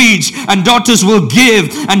will preach. And daughters will give.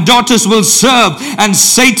 And daughters will serve. And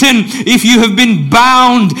Satan, if you have been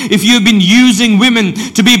bound, if you have been using women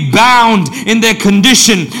to be bound in their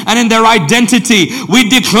condition and in their identity, we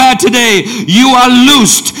declare today, you are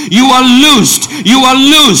loosed. You are loosed. You are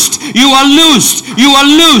loosed. You are loosed. You are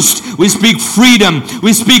loosed. We speak freedom.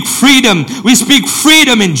 We speak freedom. We speak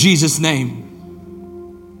freedom in Jesus' name.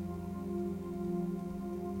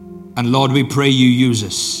 And Lord, we pray you use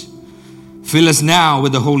us. Fill us now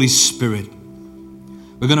with the Holy Spirit.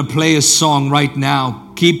 We're going to play a song right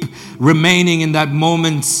now. Keep remaining in that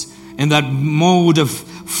moment, in that mode of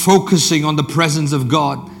focusing on the presence of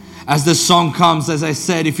God. As the song comes, as I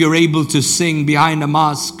said, if you're able to sing behind a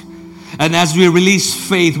mask. And as we release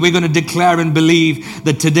faith, we're going to declare and believe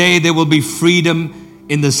that today there will be freedom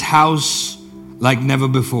in this house like never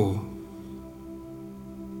before.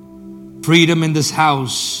 Freedom in this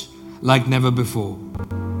house like never before.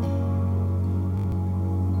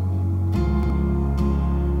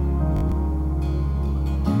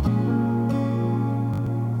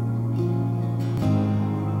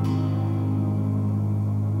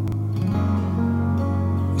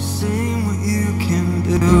 Sing what you can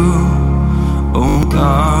do, oh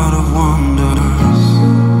God of wonders.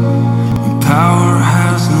 Your power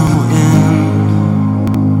has no end.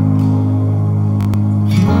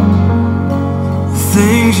 The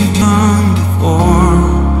things you've done before,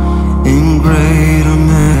 in greater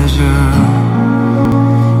measure,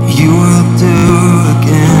 you will do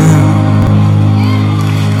again.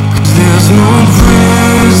 'Cause there's no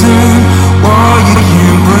prison wall you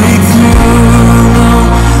can't break through, no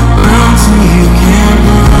mountain you can't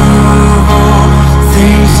move, all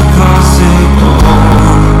things are possible.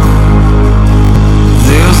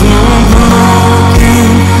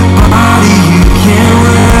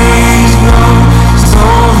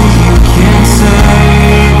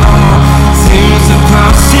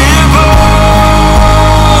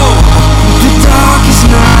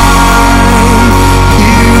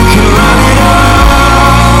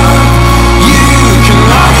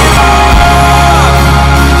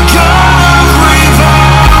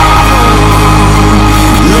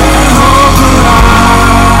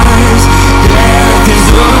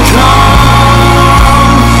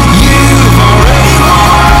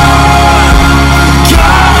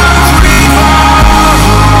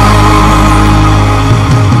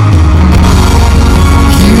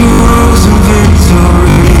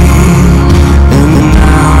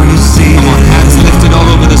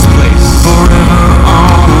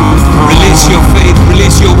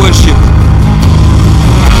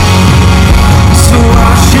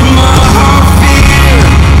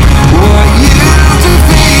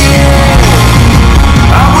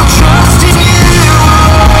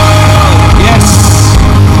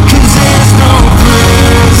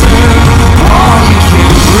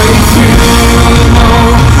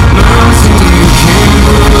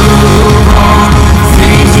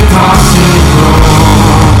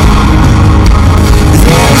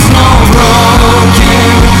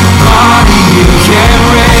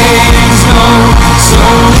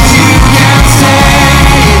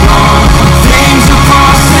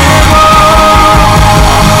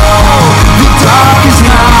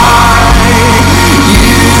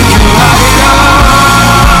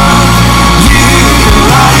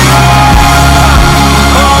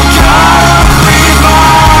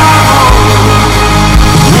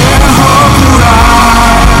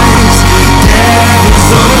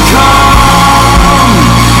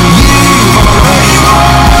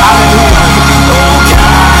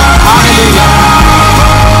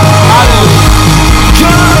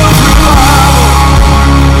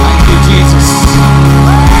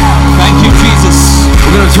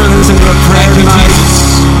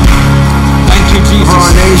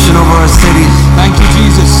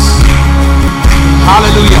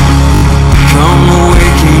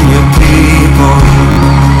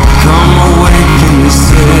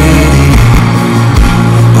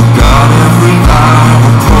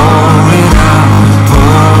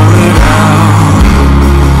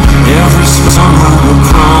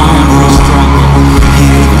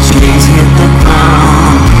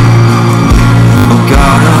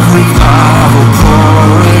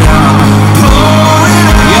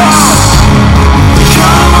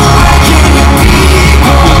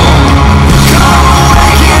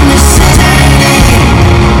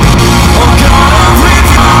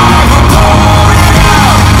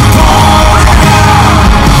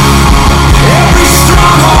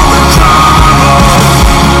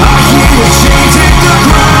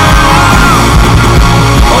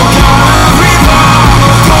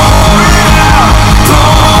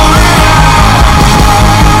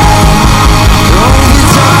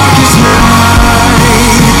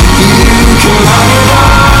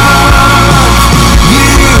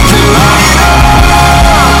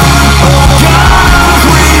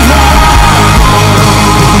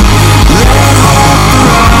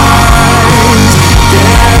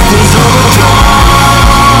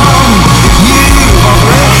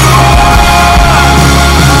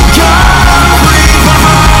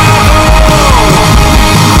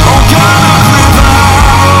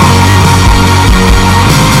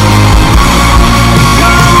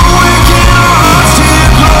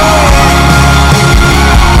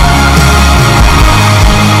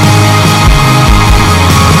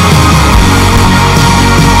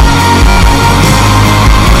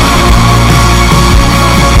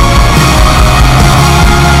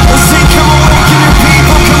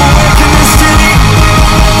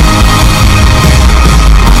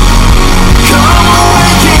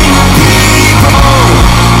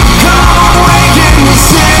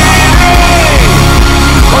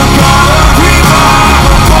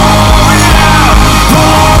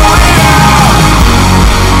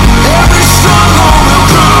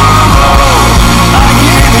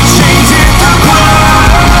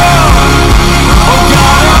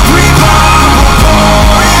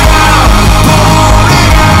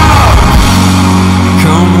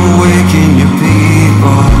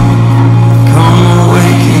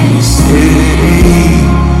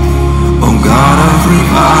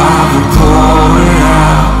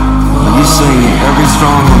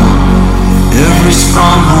 Bridges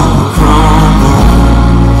crumble, crumble.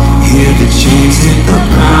 Hear the chains hit the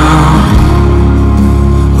ground.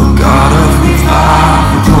 Oh God of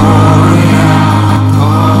revival, pour it out,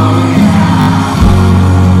 pour it out.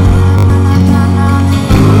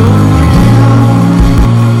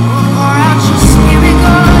 Pour out your spirit,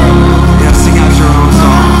 God. Yeah, sing out your own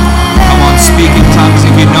song. Come on, speak in tongues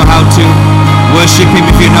if you know how to. Worship Him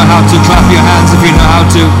if you know how to. Clap your hands if you know how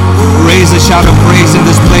to. Raise a shout of praise in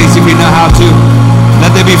this place if you know how to.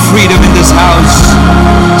 Let there be freedom in this house.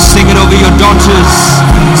 Sing it over your daughters.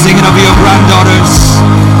 Sing it over your granddaughters.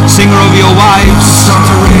 Sing it over your wives.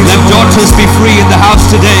 Let daughters be free in the house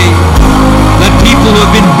today. Let people who have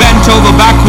been bent over backwards